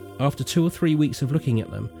event, after 2 or 3 weeks of looking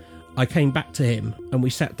at them, I came back to him and we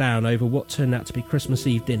sat down over what turned out to be Christmas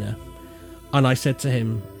Eve dinner, and I said to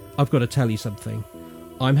him, I've got to tell you something.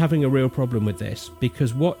 I'm having a real problem with this,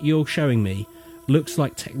 because what you're showing me looks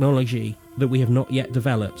like technology that we have not yet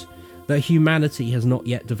developed, that humanity has not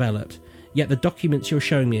yet developed, yet the documents you're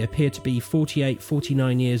showing me appear to be 48,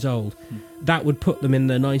 49 years old. That would put them in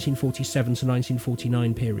the 1947 to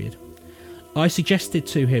 1949 period. I suggested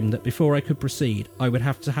to him that before I could proceed, I would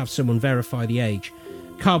have to have someone verify the age,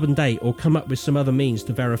 carbon date, or come up with some other means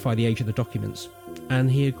to verify the age of the documents. And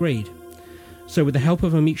he agreed. So with the help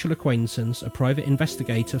of a mutual acquaintance, a private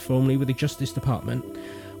investigator formerly with the Justice Department,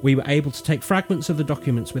 we were able to take fragments of the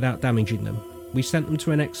documents without damaging them. We sent them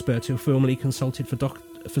to an expert who formerly consulted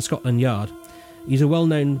for Scotland Yard. He's a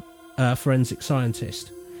well-known forensic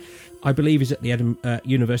scientist. I believe he's at the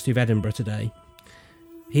University of Edinburgh today.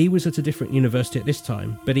 He was at a different university at this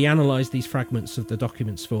time, but he analysed these fragments of the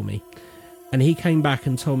documents for me. And he came back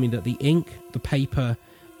and told me that the ink, the paper,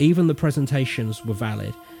 even the presentations were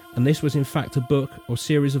valid. And this was in fact a book or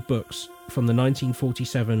series of books from the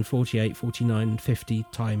 1947, 48, 49, 50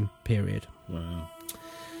 time period. Wow.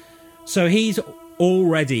 So he's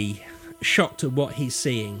already shocked at what he's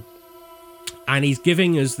seeing, and he's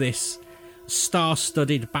giving us this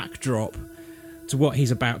star-studded backdrop to what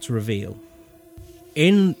he's about to reveal.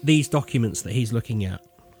 In these documents that he's looking at,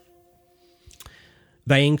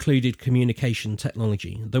 They included communication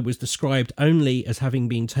technology that was described only as having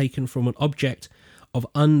been taken from an object of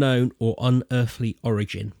unknown or unearthly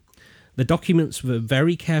origin. The documents were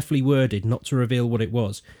very carefully worded not to reveal what it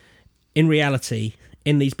was. In reality,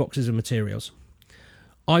 in these boxes of materials,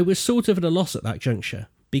 I was sort of at a loss at that juncture,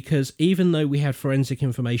 because even though we had forensic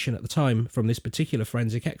information at the time from this particular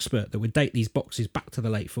forensic expert that would date these boxes back to the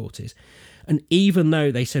late 40s, and even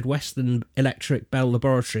though they said Western Electric Bell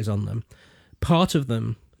Laboratories on them, part of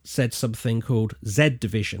them said something called Z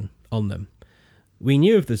Division on them. We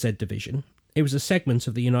knew of the Z Division. It was a segment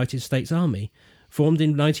of the United States Army, formed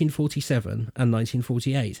in 1947 and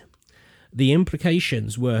 1948. The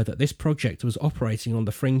implications were that this project was operating on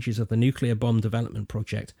the fringes of the nuclear bomb development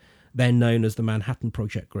project, then known as the Manhattan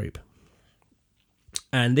Project Group.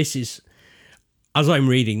 And this is, as I'm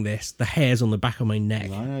reading this, the hairs on the back of my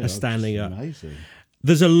neck are standing up. Amazing.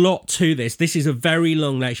 There's a lot to this. This is a very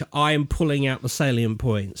long lecture. I am pulling out the salient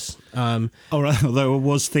points. Although I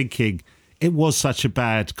was thinking, it was such a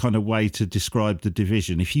bad kind of way to describe the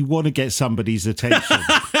division. If you want to get somebody's attention,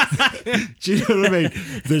 do you know what I mean?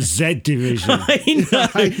 The Z Division. I know.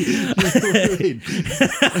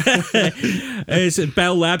 It's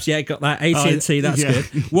Bell Labs, yeah, got that. AT&T, that's yeah.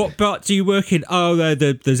 good. What part do you work in? Oh,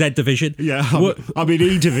 the Z Division. Yeah, I'm in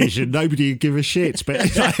E Division. Nobody would give a shit,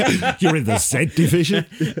 but you're in the Z Division.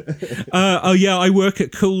 Oh, yeah, I work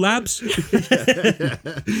at Cool Labs.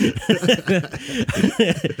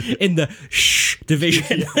 In the Shh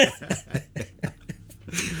Division.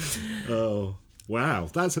 Oh. Wow,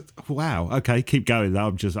 wow. Okay, keep going.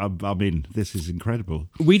 I'm in. This is incredible.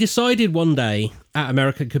 We decided one day at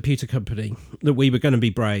American Computer Company that we were going to be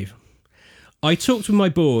brave. I talked with my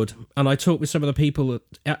board and I talked with some of the people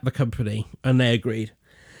at the company, and they agreed,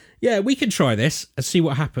 yeah, we can try this and see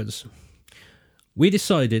what happens. We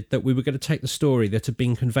decided that we were going to take the story that had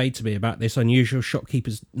been conveyed to me about this unusual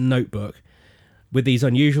shopkeeper's notebook with these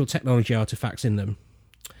unusual technology artifacts in them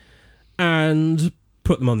and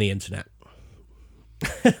put them on the internet.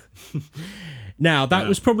 Now, that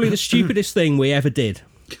was probably the stupidest thing we ever did.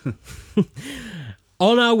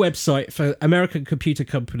 On our website for American Computer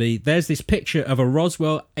Company, there's this picture of a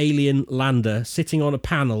Roswell alien lander sitting on a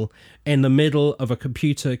panel in the middle of a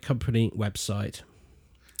computer company website.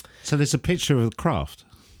 So there's a picture of the craft?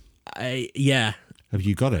 Yeah. Have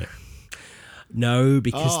you got it? No,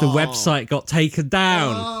 because the website got taken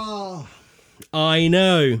down. Oh. I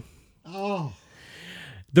know. Oh.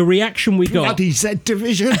 The reaction we got... Bloody Z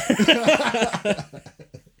Division!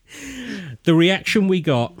 The reaction we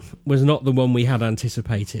got was not the one we had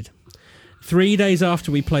anticipated. 3 days after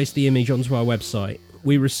we placed the image onto our website,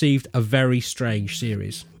 we received a very strange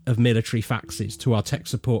series of military faxes to our tech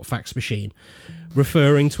support fax machine,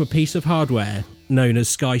 referring to a piece of hardware known as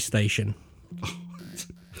Sky Station.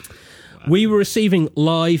 We were receiving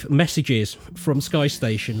live messages from Sky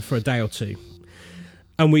Station for a day or two,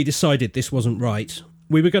 and we decided this wasn't right.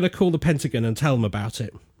 We were going to call the Pentagon and tell them about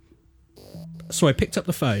it. So I picked up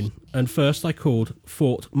the phone, and first I called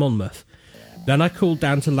Fort Monmouth. Then I called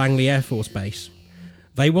down to Langley Air Force Base.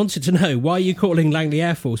 They wanted to know, why are you calling Langley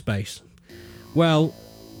Air Force Base? Well,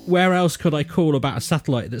 where else could I call about a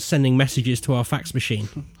satellite that's sending messages to our fax machine?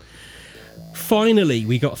 Finally,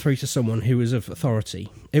 we got through to someone who was of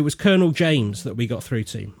authority. It was Colonel James that we got through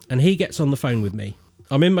to, and he gets on the phone with me.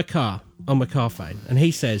 I'm in my car, on my car phone, and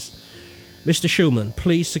he says, Mr. Schulman,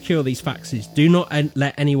 please secure these faxes. Do not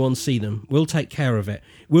let anyone see them. We'll take care of it.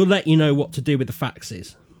 We'll let you know what to do with the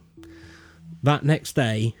faxes. That next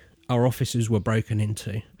day, our offices were broken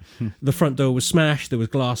into. The front door was smashed. There was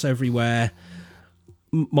glass everywhere.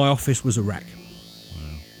 My office was a wreck.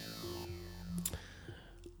 Wow.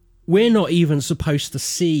 We're not even supposed to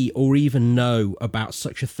see or even know about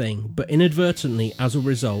such a thing, but inadvertently, as a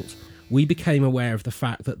result, we became aware of the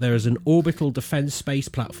fact that there is an orbital defence space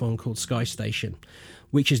platform called Sky Station,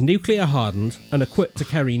 which is nuclear hardened and equipped to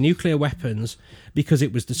carry nuclear weapons because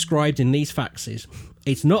it was described in these faxes.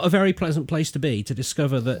 It's not a very pleasant place to be to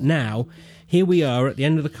discover that now, here we are at the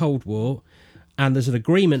end of the Cold War, and there's an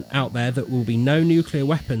agreement out there that will be no nuclear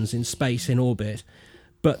weapons in space in orbit,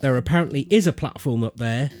 but there apparently is a platform up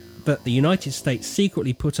there that the United States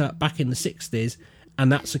secretly put up back in the 60s,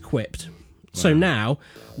 and that's equipped. So now,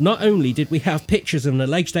 not only did we have pictures of an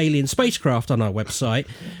alleged alien spacecraft on our website,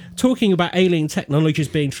 talking about alien technologies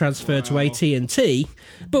being transferred to AT&T,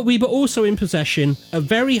 but we were also in possession of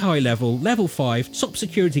very high-level, level 5, top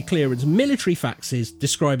security clearance military faxes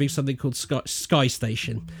describing something called Sky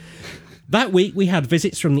Station. That week, we had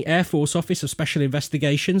visits from the Air Force Office of Special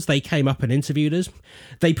Investigations. They came up and interviewed us.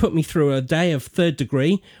 They put me through a day of third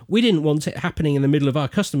degree. We didn't want it happening in the middle of our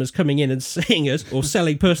customers coming in and seeing us or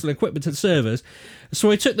selling personal equipment and servers. So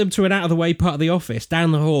I took them to an out-of-the-way part of the office,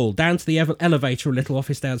 down the hall, down to the elevator, a little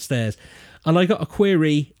office downstairs. And I got a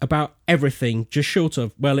query about everything, just short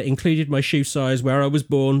of, well, it included my shoe size, where I was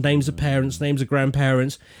born, names of parents, names of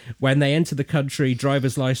grandparents, when they entered the country,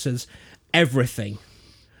 driver's license, everything.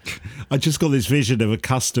 I just got this vision of a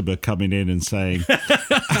customer coming in and saying,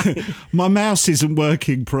 my mouse isn't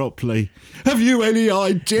working properly. Have you any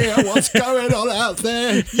idea what's going on out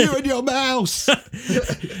there? You and your mouse.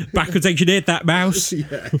 Backwards engineered that mouse.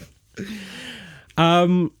 Yeah.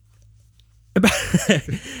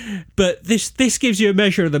 But this gives you a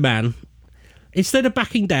measure of the man. Instead of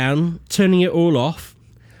backing down, turning it all off,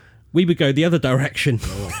 we would go the other direction.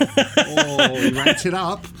 He ranked it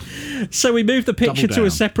up. So we moved the picture to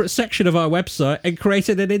a separate section of our website and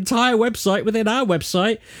created an entire website within our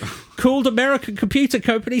website called American Computer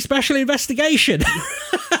Company Special Investigation.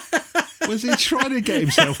 Was he trying to get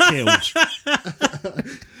himself killed?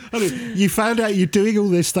 I mean, you found out you're doing all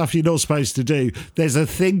this stuff you're not supposed to do. There's a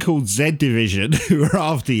thing called Z Division who are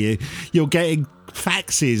after you. You're getting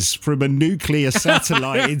faxes from a nuclear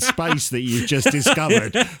satellite in space that you've just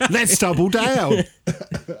discovered. Let's double down.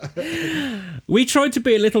 We tried to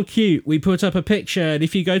be a little cute. We put up a picture, and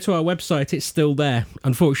if you go to our website, it's still there.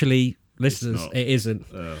 Unfortunately, listeners, it isn't.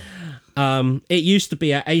 It used to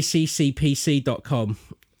be at accpc.com,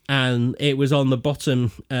 and it was on the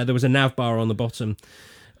bottom. There was a nav bar on the bottom.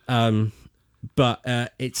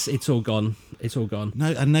 But it's all gone. It's all gone.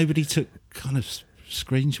 No, and nobody took kind of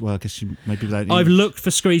screenshots. Well, I guess you maybe don't. I've looked for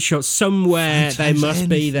screenshots somewhere. They must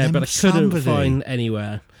be there, but I couldn't find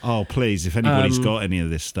anywhere. Oh, please! If anybody's got any of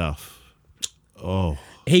this stuff,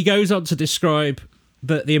 He goes on to describe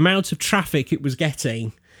that the amount of traffic it was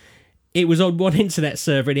getting. It was on one internet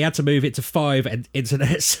server, and he had to move it to 5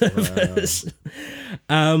 internet servers.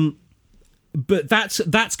 Wow. But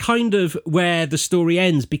that's kind of where the story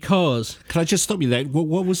ends, because... Can I just stop you there?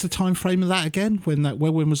 What was the time frame of that again? When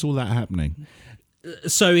was all that happening?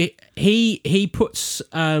 So he puts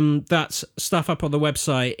that stuff up on the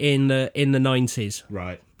website in the 90s.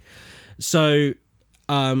 Right. So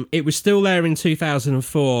it was still there in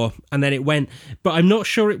 2004, and then it went... But I'm not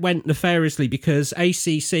sure it went nefariously, because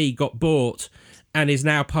ACC got bought and is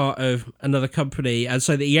now part of another company, and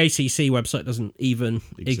so the ACC website doesn't even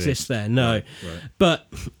exist there. No. Right. But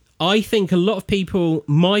I think a lot of people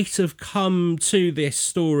might have come to this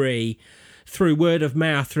story through word of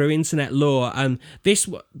mouth, through internet lore, and this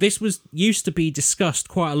was used to be discussed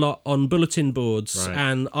quite a lot on bulletin boards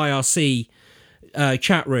and IRC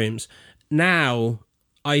chat rooms. Now,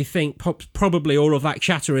 I think probably all of that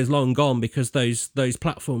chatter is long gone because those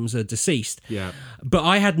platforms are deceased. Yeah. But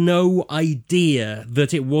I had no idea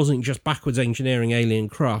that it wasn't just backwards engineering alien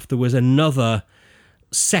craft. There was another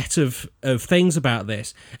set of things about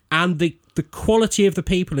this. And the quality of the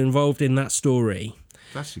people involved in that story.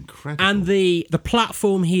 That's incredible. And the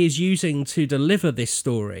platform he is using to deliver this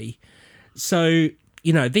story. So,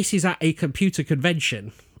 this is at a computer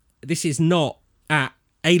convention. This is not at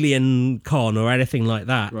Alien Con or anything like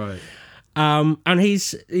that. Right. And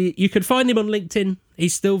you can find him on LinkedIn.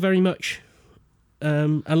 He's still very much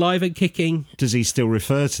alive and kicking. Does he still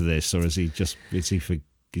refer to this, or is he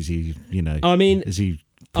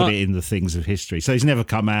put it in the things of history? So he's never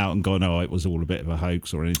come out and gone, it was all a bit of a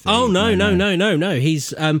hoax or anything. Oh, no.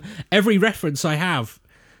 He's every reference I have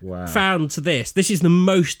found to this. This is the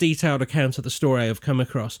most detailed account of the story I've come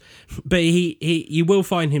across. But you will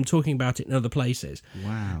find him talking about it in other places.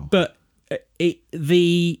 Wow. But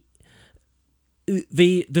the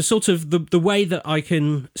sort of the way that I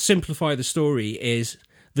can simplify the story is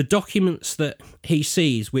the documents that he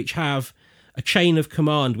sees, which have a chain of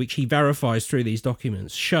command, which he verifies through these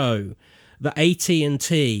documents, show that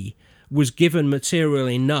AT&T was given material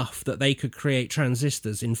enough that they could create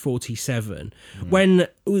transistors in 47 when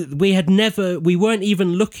we weren't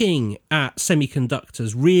even looking at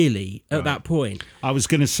semiconductors really at that point. I was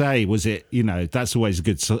going to say, was it, that's always a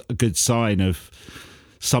good sign of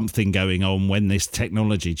something going on when this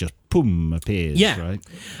technology just appears, right?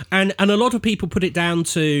 And a lot of people put it down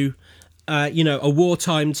to a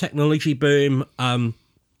wartime technology boom,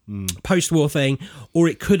 post-war thing, or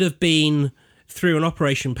it could have been through an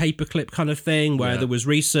Operation Paperclip kind of thing where there was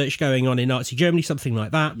research going on in Nazi Germany, something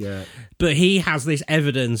like that. Yeah. But he has this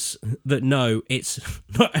evidence that no, it's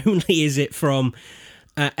not only is it from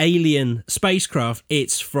alien spacecraft,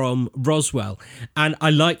 it's from Roswell. And I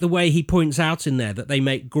like the way he points out in there that they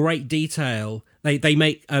make great detail. They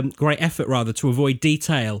make great effort, rather, to avoid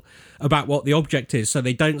detail about what the object is. So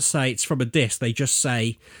they don't say it's from a disk. They just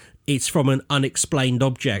say it's from an unexplained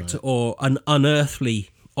object or an unearthly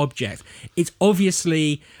object. It's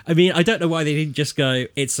obviously... I mean, I don't know why they didn't just go,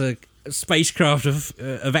 it's a spacecraft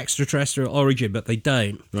of extraterrestrial origin, but they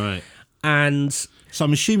don't. Right. And... So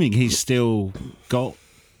I'm assuming he's still got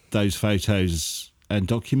those photos and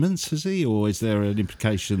documents, has he? Or is there an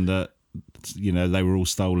implication that, you know, they were all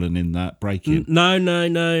stolen in that break-in? No.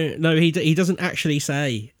 He doesn't actually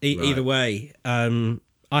say either way.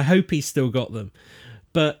 I hope he's still got them.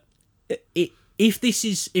 But if this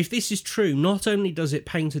is true, not only does it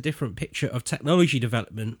paint a different picture of technology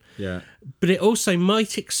development, but it also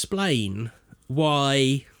might explain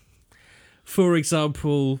why, for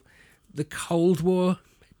example, the Cold War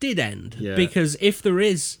did end. Because if there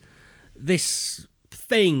is this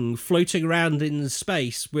thing floating around in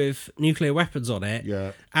space with nuclear weapons on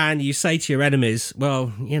it, and you say to your enemies,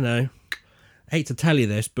 well, you know, I hate to tell you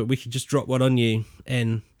this, but we could just drop one on you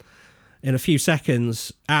in a few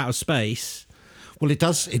seconds out of space. Well, it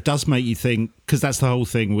does make you think, because that's the whole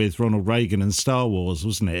thing with Ronald Reagan and Star Wars,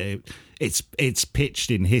 wasn't it? It's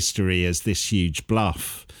pitched in history as this huge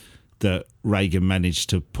bluff that Reagan managed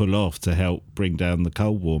to pull off to help bring down the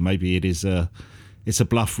Cold War. Maybe it's a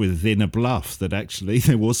bluff within a bluff, that actually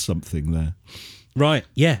there was something there. Right,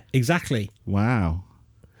 yeah, exactly. Wow.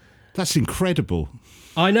 That's incredible.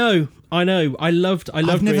 I know. I've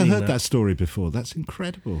never heard that story before. That's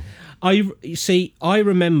incredible. I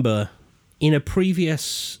remember in a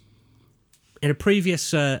previous not in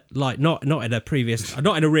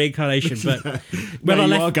a reincarnation, but when no, I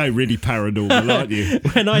you left, are going really paranormal, aren't you?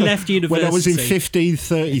 when I left university, when I was in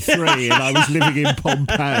 1533 and I was living in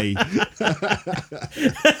Pompeii.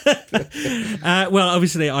 Well,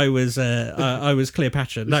 obviously I was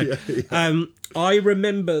Cleopatra. No, I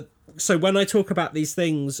remember. So when I talk about these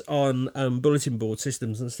things on bulletin board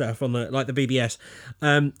systems and stuff on the BBS,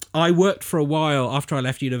 I worked for a while after I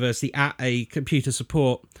left university at a computer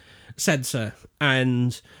support centre,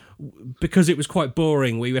 and because it was quite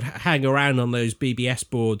boring, we would hang around on those BBS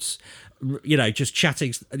boards, you know, just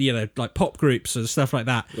chatting, you know, like pop groups and stuff like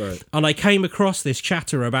that. Right. And I came across this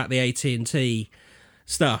chatter about the AT&T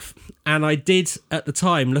stuff, and I did at the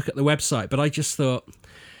time look at the website, but I just thought,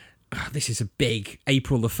 this is a big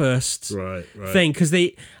April the 1st thing, because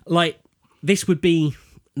this would be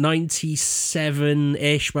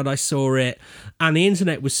 97-ish when I saw it, and the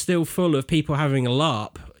internet was still full of people having a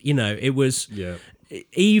LARP. You know, it was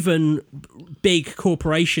even big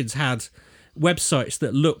corporations had websites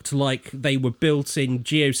that looked like they were built in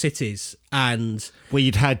GeoCities, and well,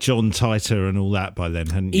 you'd had John Titor and all that by then,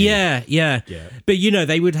 hadn't you? Yeah. But you know,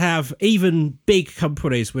 they would have, even big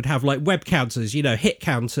companies would have like web counters, you know, hit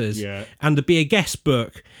counters, and there'd be a guest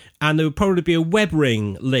book, and there would probably be a web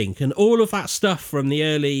ring link, and all of that stuff from the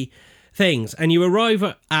early things. And you arrive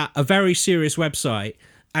at a very serious website,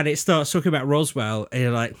 and it starts talking about Roswell, and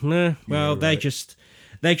you're like, nah, well, they're just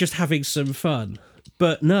having some fun.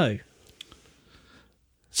 But no.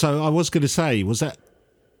 So I was going to say, is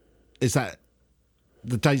that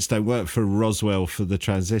the dates don't work for Roswell for the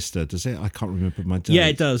transistor, does it? I can't remember my dates. Yeah,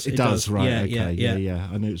 it does. It does, right? Yeah.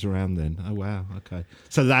 I knew it was around then. Oh wow, okay.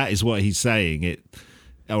 So that is what he's saying.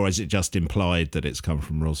 Or is it just implied that it's come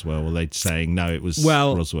from Roswell? Or are they saying no, it was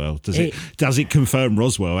Roswell? Does it confirm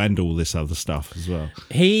Roswell and all this other stuff as well?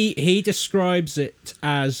 He describes it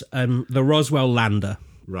as the Roswell lander.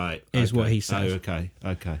 Right, is what he says. Oh,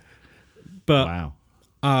 okay. But wow.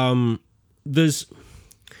 There's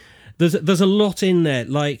a lot in there.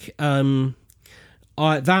 Like what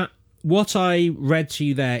I read to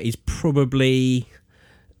you there is probably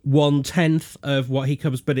 1/10 of what he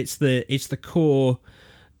covers, but it's the core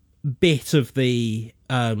bit of the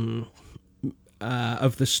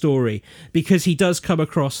story, because he does come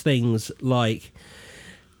across things like,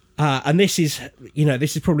 and this is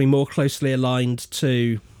probably more closely aligned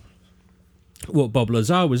to what Bob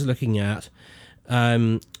Lazar was looking at.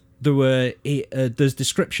 There's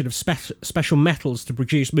description of special metals to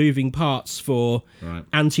produce moving parts for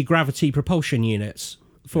anti-gravity propulsion units,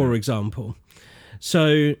 for example.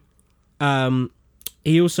 So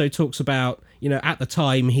he also talks about, you know, at the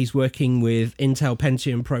time he's working with Intel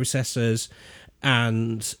Pentium processors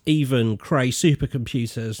and even Cray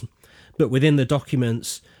supercomputers, but within the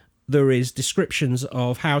documents there is descriptions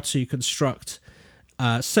of how to construct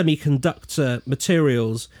semiconductor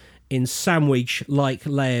materials in sandwich-like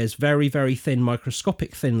layers, very, very thin,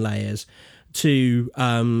 microscopic thin layers, to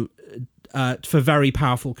for very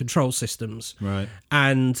powerful control systems. Right.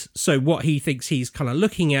 And so what he thinks he's kind of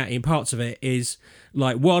looking at in parts of it is,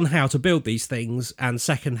 like, one, how to build these things, and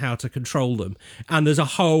second, how to control them. And there's a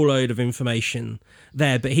whole load of information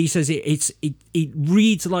there, but he says it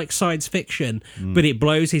reads like science fiction, but it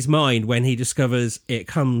blows his mind when he discovers it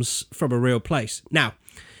comes from a real place. Now,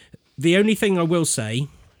 the only thing I will say,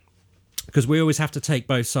 because we always have to take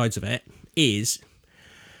both sides of it, is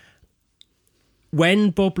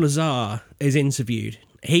when Bob Lazar is interviewed,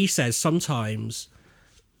 he says sometimes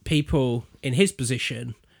people in his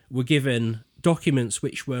position were given documents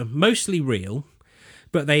which were mostly real,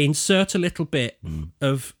 but they insert a little bit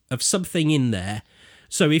of something in there.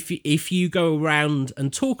 So if you go around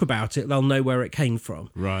and talk about it, they'll know where it came from.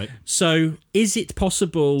 Right. So is it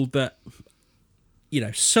possible that,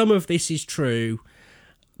 some of this is true,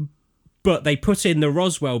 but they put in the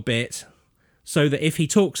Roswell bit so that if he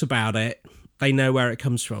talks about it, they know where it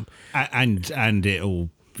comes from? And it'll,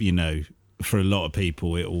 for a lot of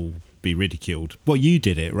people, it'll be ridiculed. Well, you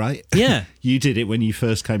did it, right? Yeah. You did it when you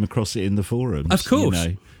first came across it in the forums. Of course.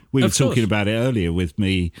 We were talking about it earlier with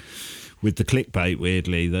me, with the clickbait,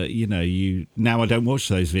 weirdly, that, now I don't watch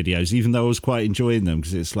those videos, even though I was quite enjoying them,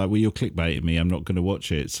 because it's like, well, you're clickbaiting me, I'm not going to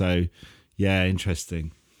watch it. So, yeah,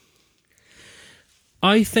 interesting.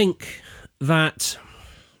 I think that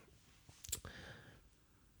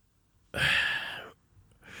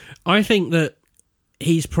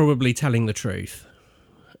he's probably telling the truth,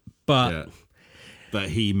 but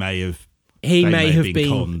he may have been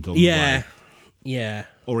conned on the way.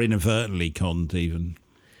 Or inadvertently conned, even.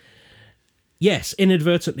 Yes,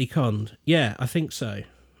 inadvertently conned. Yeah, I think so.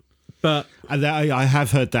 But I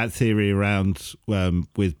have heard that theory around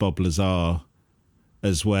with Bob Lazar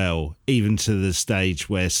as well, even to the stage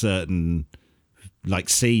where certain like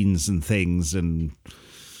scenes and things and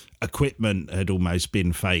equipment had almost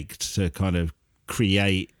been faked to kind of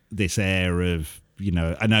create this air of,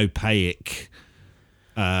 an opaque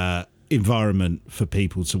environment for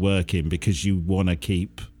people to work in, because you want to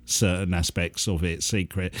keep certain aspects of it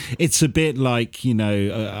secret. It's a bit like,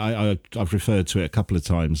 I've referred to it a couple of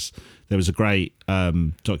times. There was a great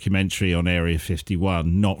documentary on Area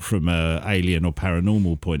 51, not from a alien or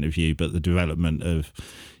paranormal point of view, but the development of,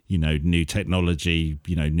 new technology,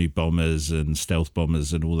 new bombers and stealth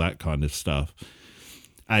bombers and all that kind of stuff.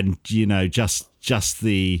 And, just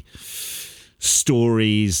the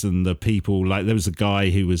stories and the people, like there was a guy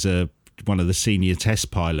who was one of the senior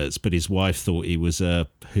test pilots, but his wife thought he was a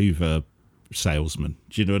Hoover salesman.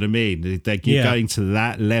 Do you know what I mean? You're going to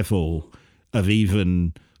that level of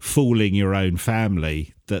even fooling your own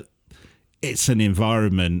family, that it's an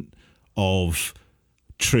environment of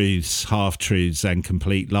truths, half-truths and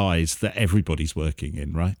complete lies that everybody's working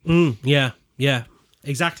in, right? Yeah,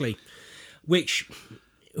 exactly. Which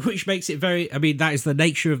makes it very, that is the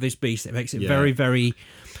nature of this beast. It makes it very, very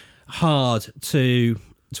hard to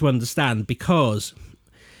understand, because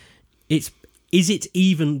is it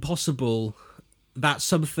even possible that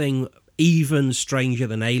something even stranger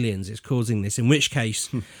than aliens is causing this? In which case,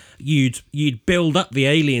 you'd build up the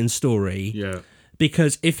alien story. Yeah.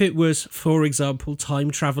 Because if it was, for example,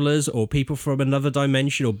 time travelers or people from another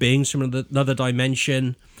dimension or beings from another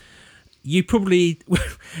dimension, you probably,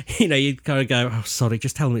 you'd kind of go, oh, sorry,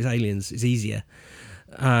 just tell them it's aliens. It's easier.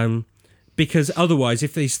 Because otherwise,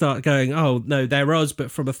 if they start going, oh, no, they're us,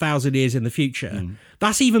 but from 1,000 years in the future,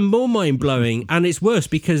 that's even more mind-blowing. And it's worse,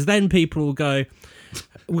 because then people will go,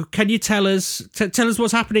 well, can you tell us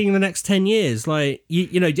what's happening in the next 10 years? Like,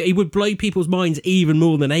 it would blow people's minds even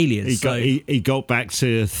more than aliens. He got back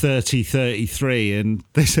to 3033 and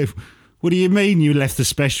they said, what do you mean you left the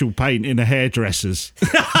special paint in the hairdressers?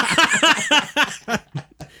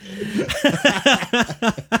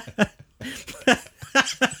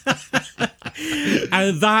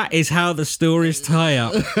 And that is how the stories tie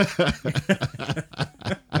up.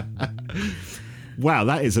 Wow,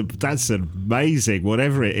 that's amazing.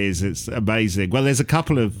 Whatever it is, it's amazing. Well, there's a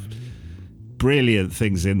couple of brilliant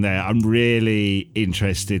things in there. I'm really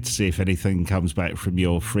interested to see if anything comes back from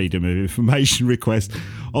your Freedom of Information request.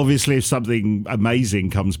 Obviously, if something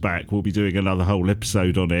amazing comes back, we'll be doing another whole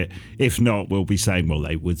episode on it. If not, we'll be saying, well,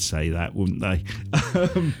 they would say that, wouldn't they?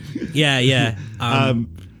 Yeah.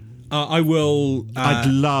 I will. I'd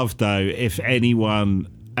love, though, if anyone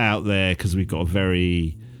out there, because we've got a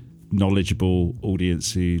very knowledgeable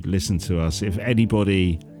audience who listen to us, if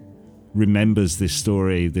anybody remembers this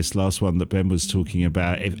story, this last one that Ben was talking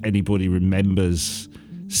about, if anybody remembers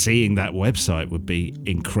seeing that website, would be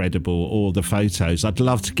incredible, or the photos. I'd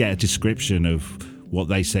love to get a description of what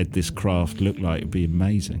they said this craft looked like. It'd be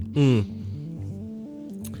amazing.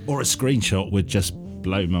 Or a screenshot would just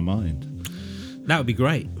blow my mind. That would be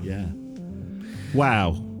great. Yeah.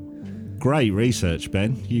 Wow. Great research,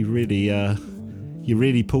 Ben. You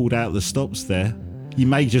really pulled out the stops there. You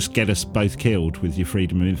may just get us both killed with your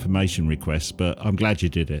freedom of information requests, but I'm glad you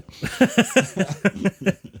did it.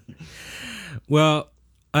 Well,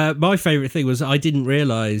 my favourite thing was I didn't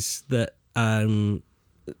realise that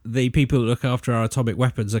the people that look after our atomic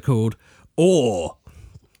weapons are called ORE.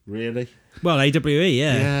 Really? Well, AWE,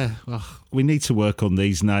 yeah. Yeah. Oh, we need to work on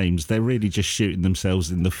these names. They're really just shooting themselves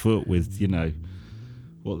in the foot with,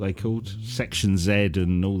 what they called? Section Z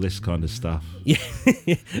and all this kind of stuff. Yeah.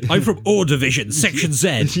 I'm from ORE Division, Section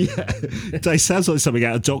Z. Yeah. It sounds like something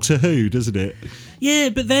out of Doctor Who, doesn't it? Yeah,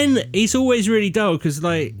 but then it's always really dull because,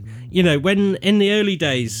 when in the early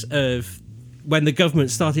days of when the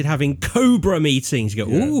government started having Cobra meetings, you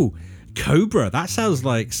go, ooh, Cobra, that sounds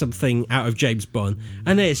like something out of James Bond.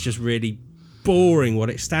 And then it's just really boring what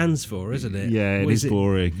it stands for, isn't it? Yeah, it is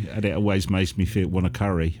boring. And it always makes me want a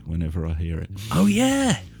curry whenever I hear it. Oh,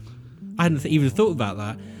 yeah. I hadn't even thought about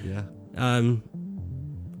that. Yeah.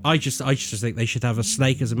 I just think they should have a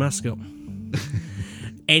snake as a mascot.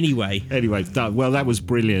 Anyway, well, that was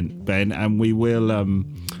brilliant, Ben, and we will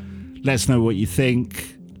let us know what you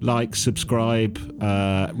think. Like, subscribe,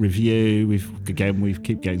 review. We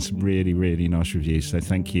keep getting some really, really nice reviews. So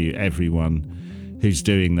thank you, everyone who's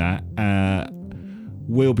doing that.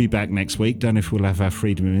 We'll be back next week. Don't know if we'll have our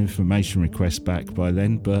freedom of information request back by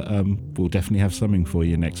then, but we'll definitely have something for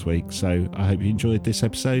you next week. So I hope you enjoyed this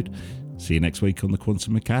episode. See you next week on the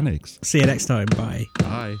Quantum Mechanics. See you next time. Bye.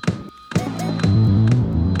 Bye.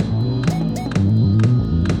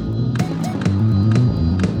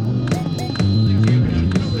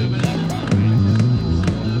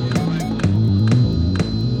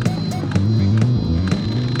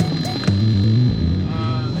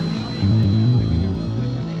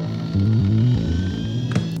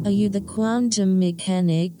 Are you the quantum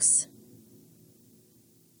mechanics?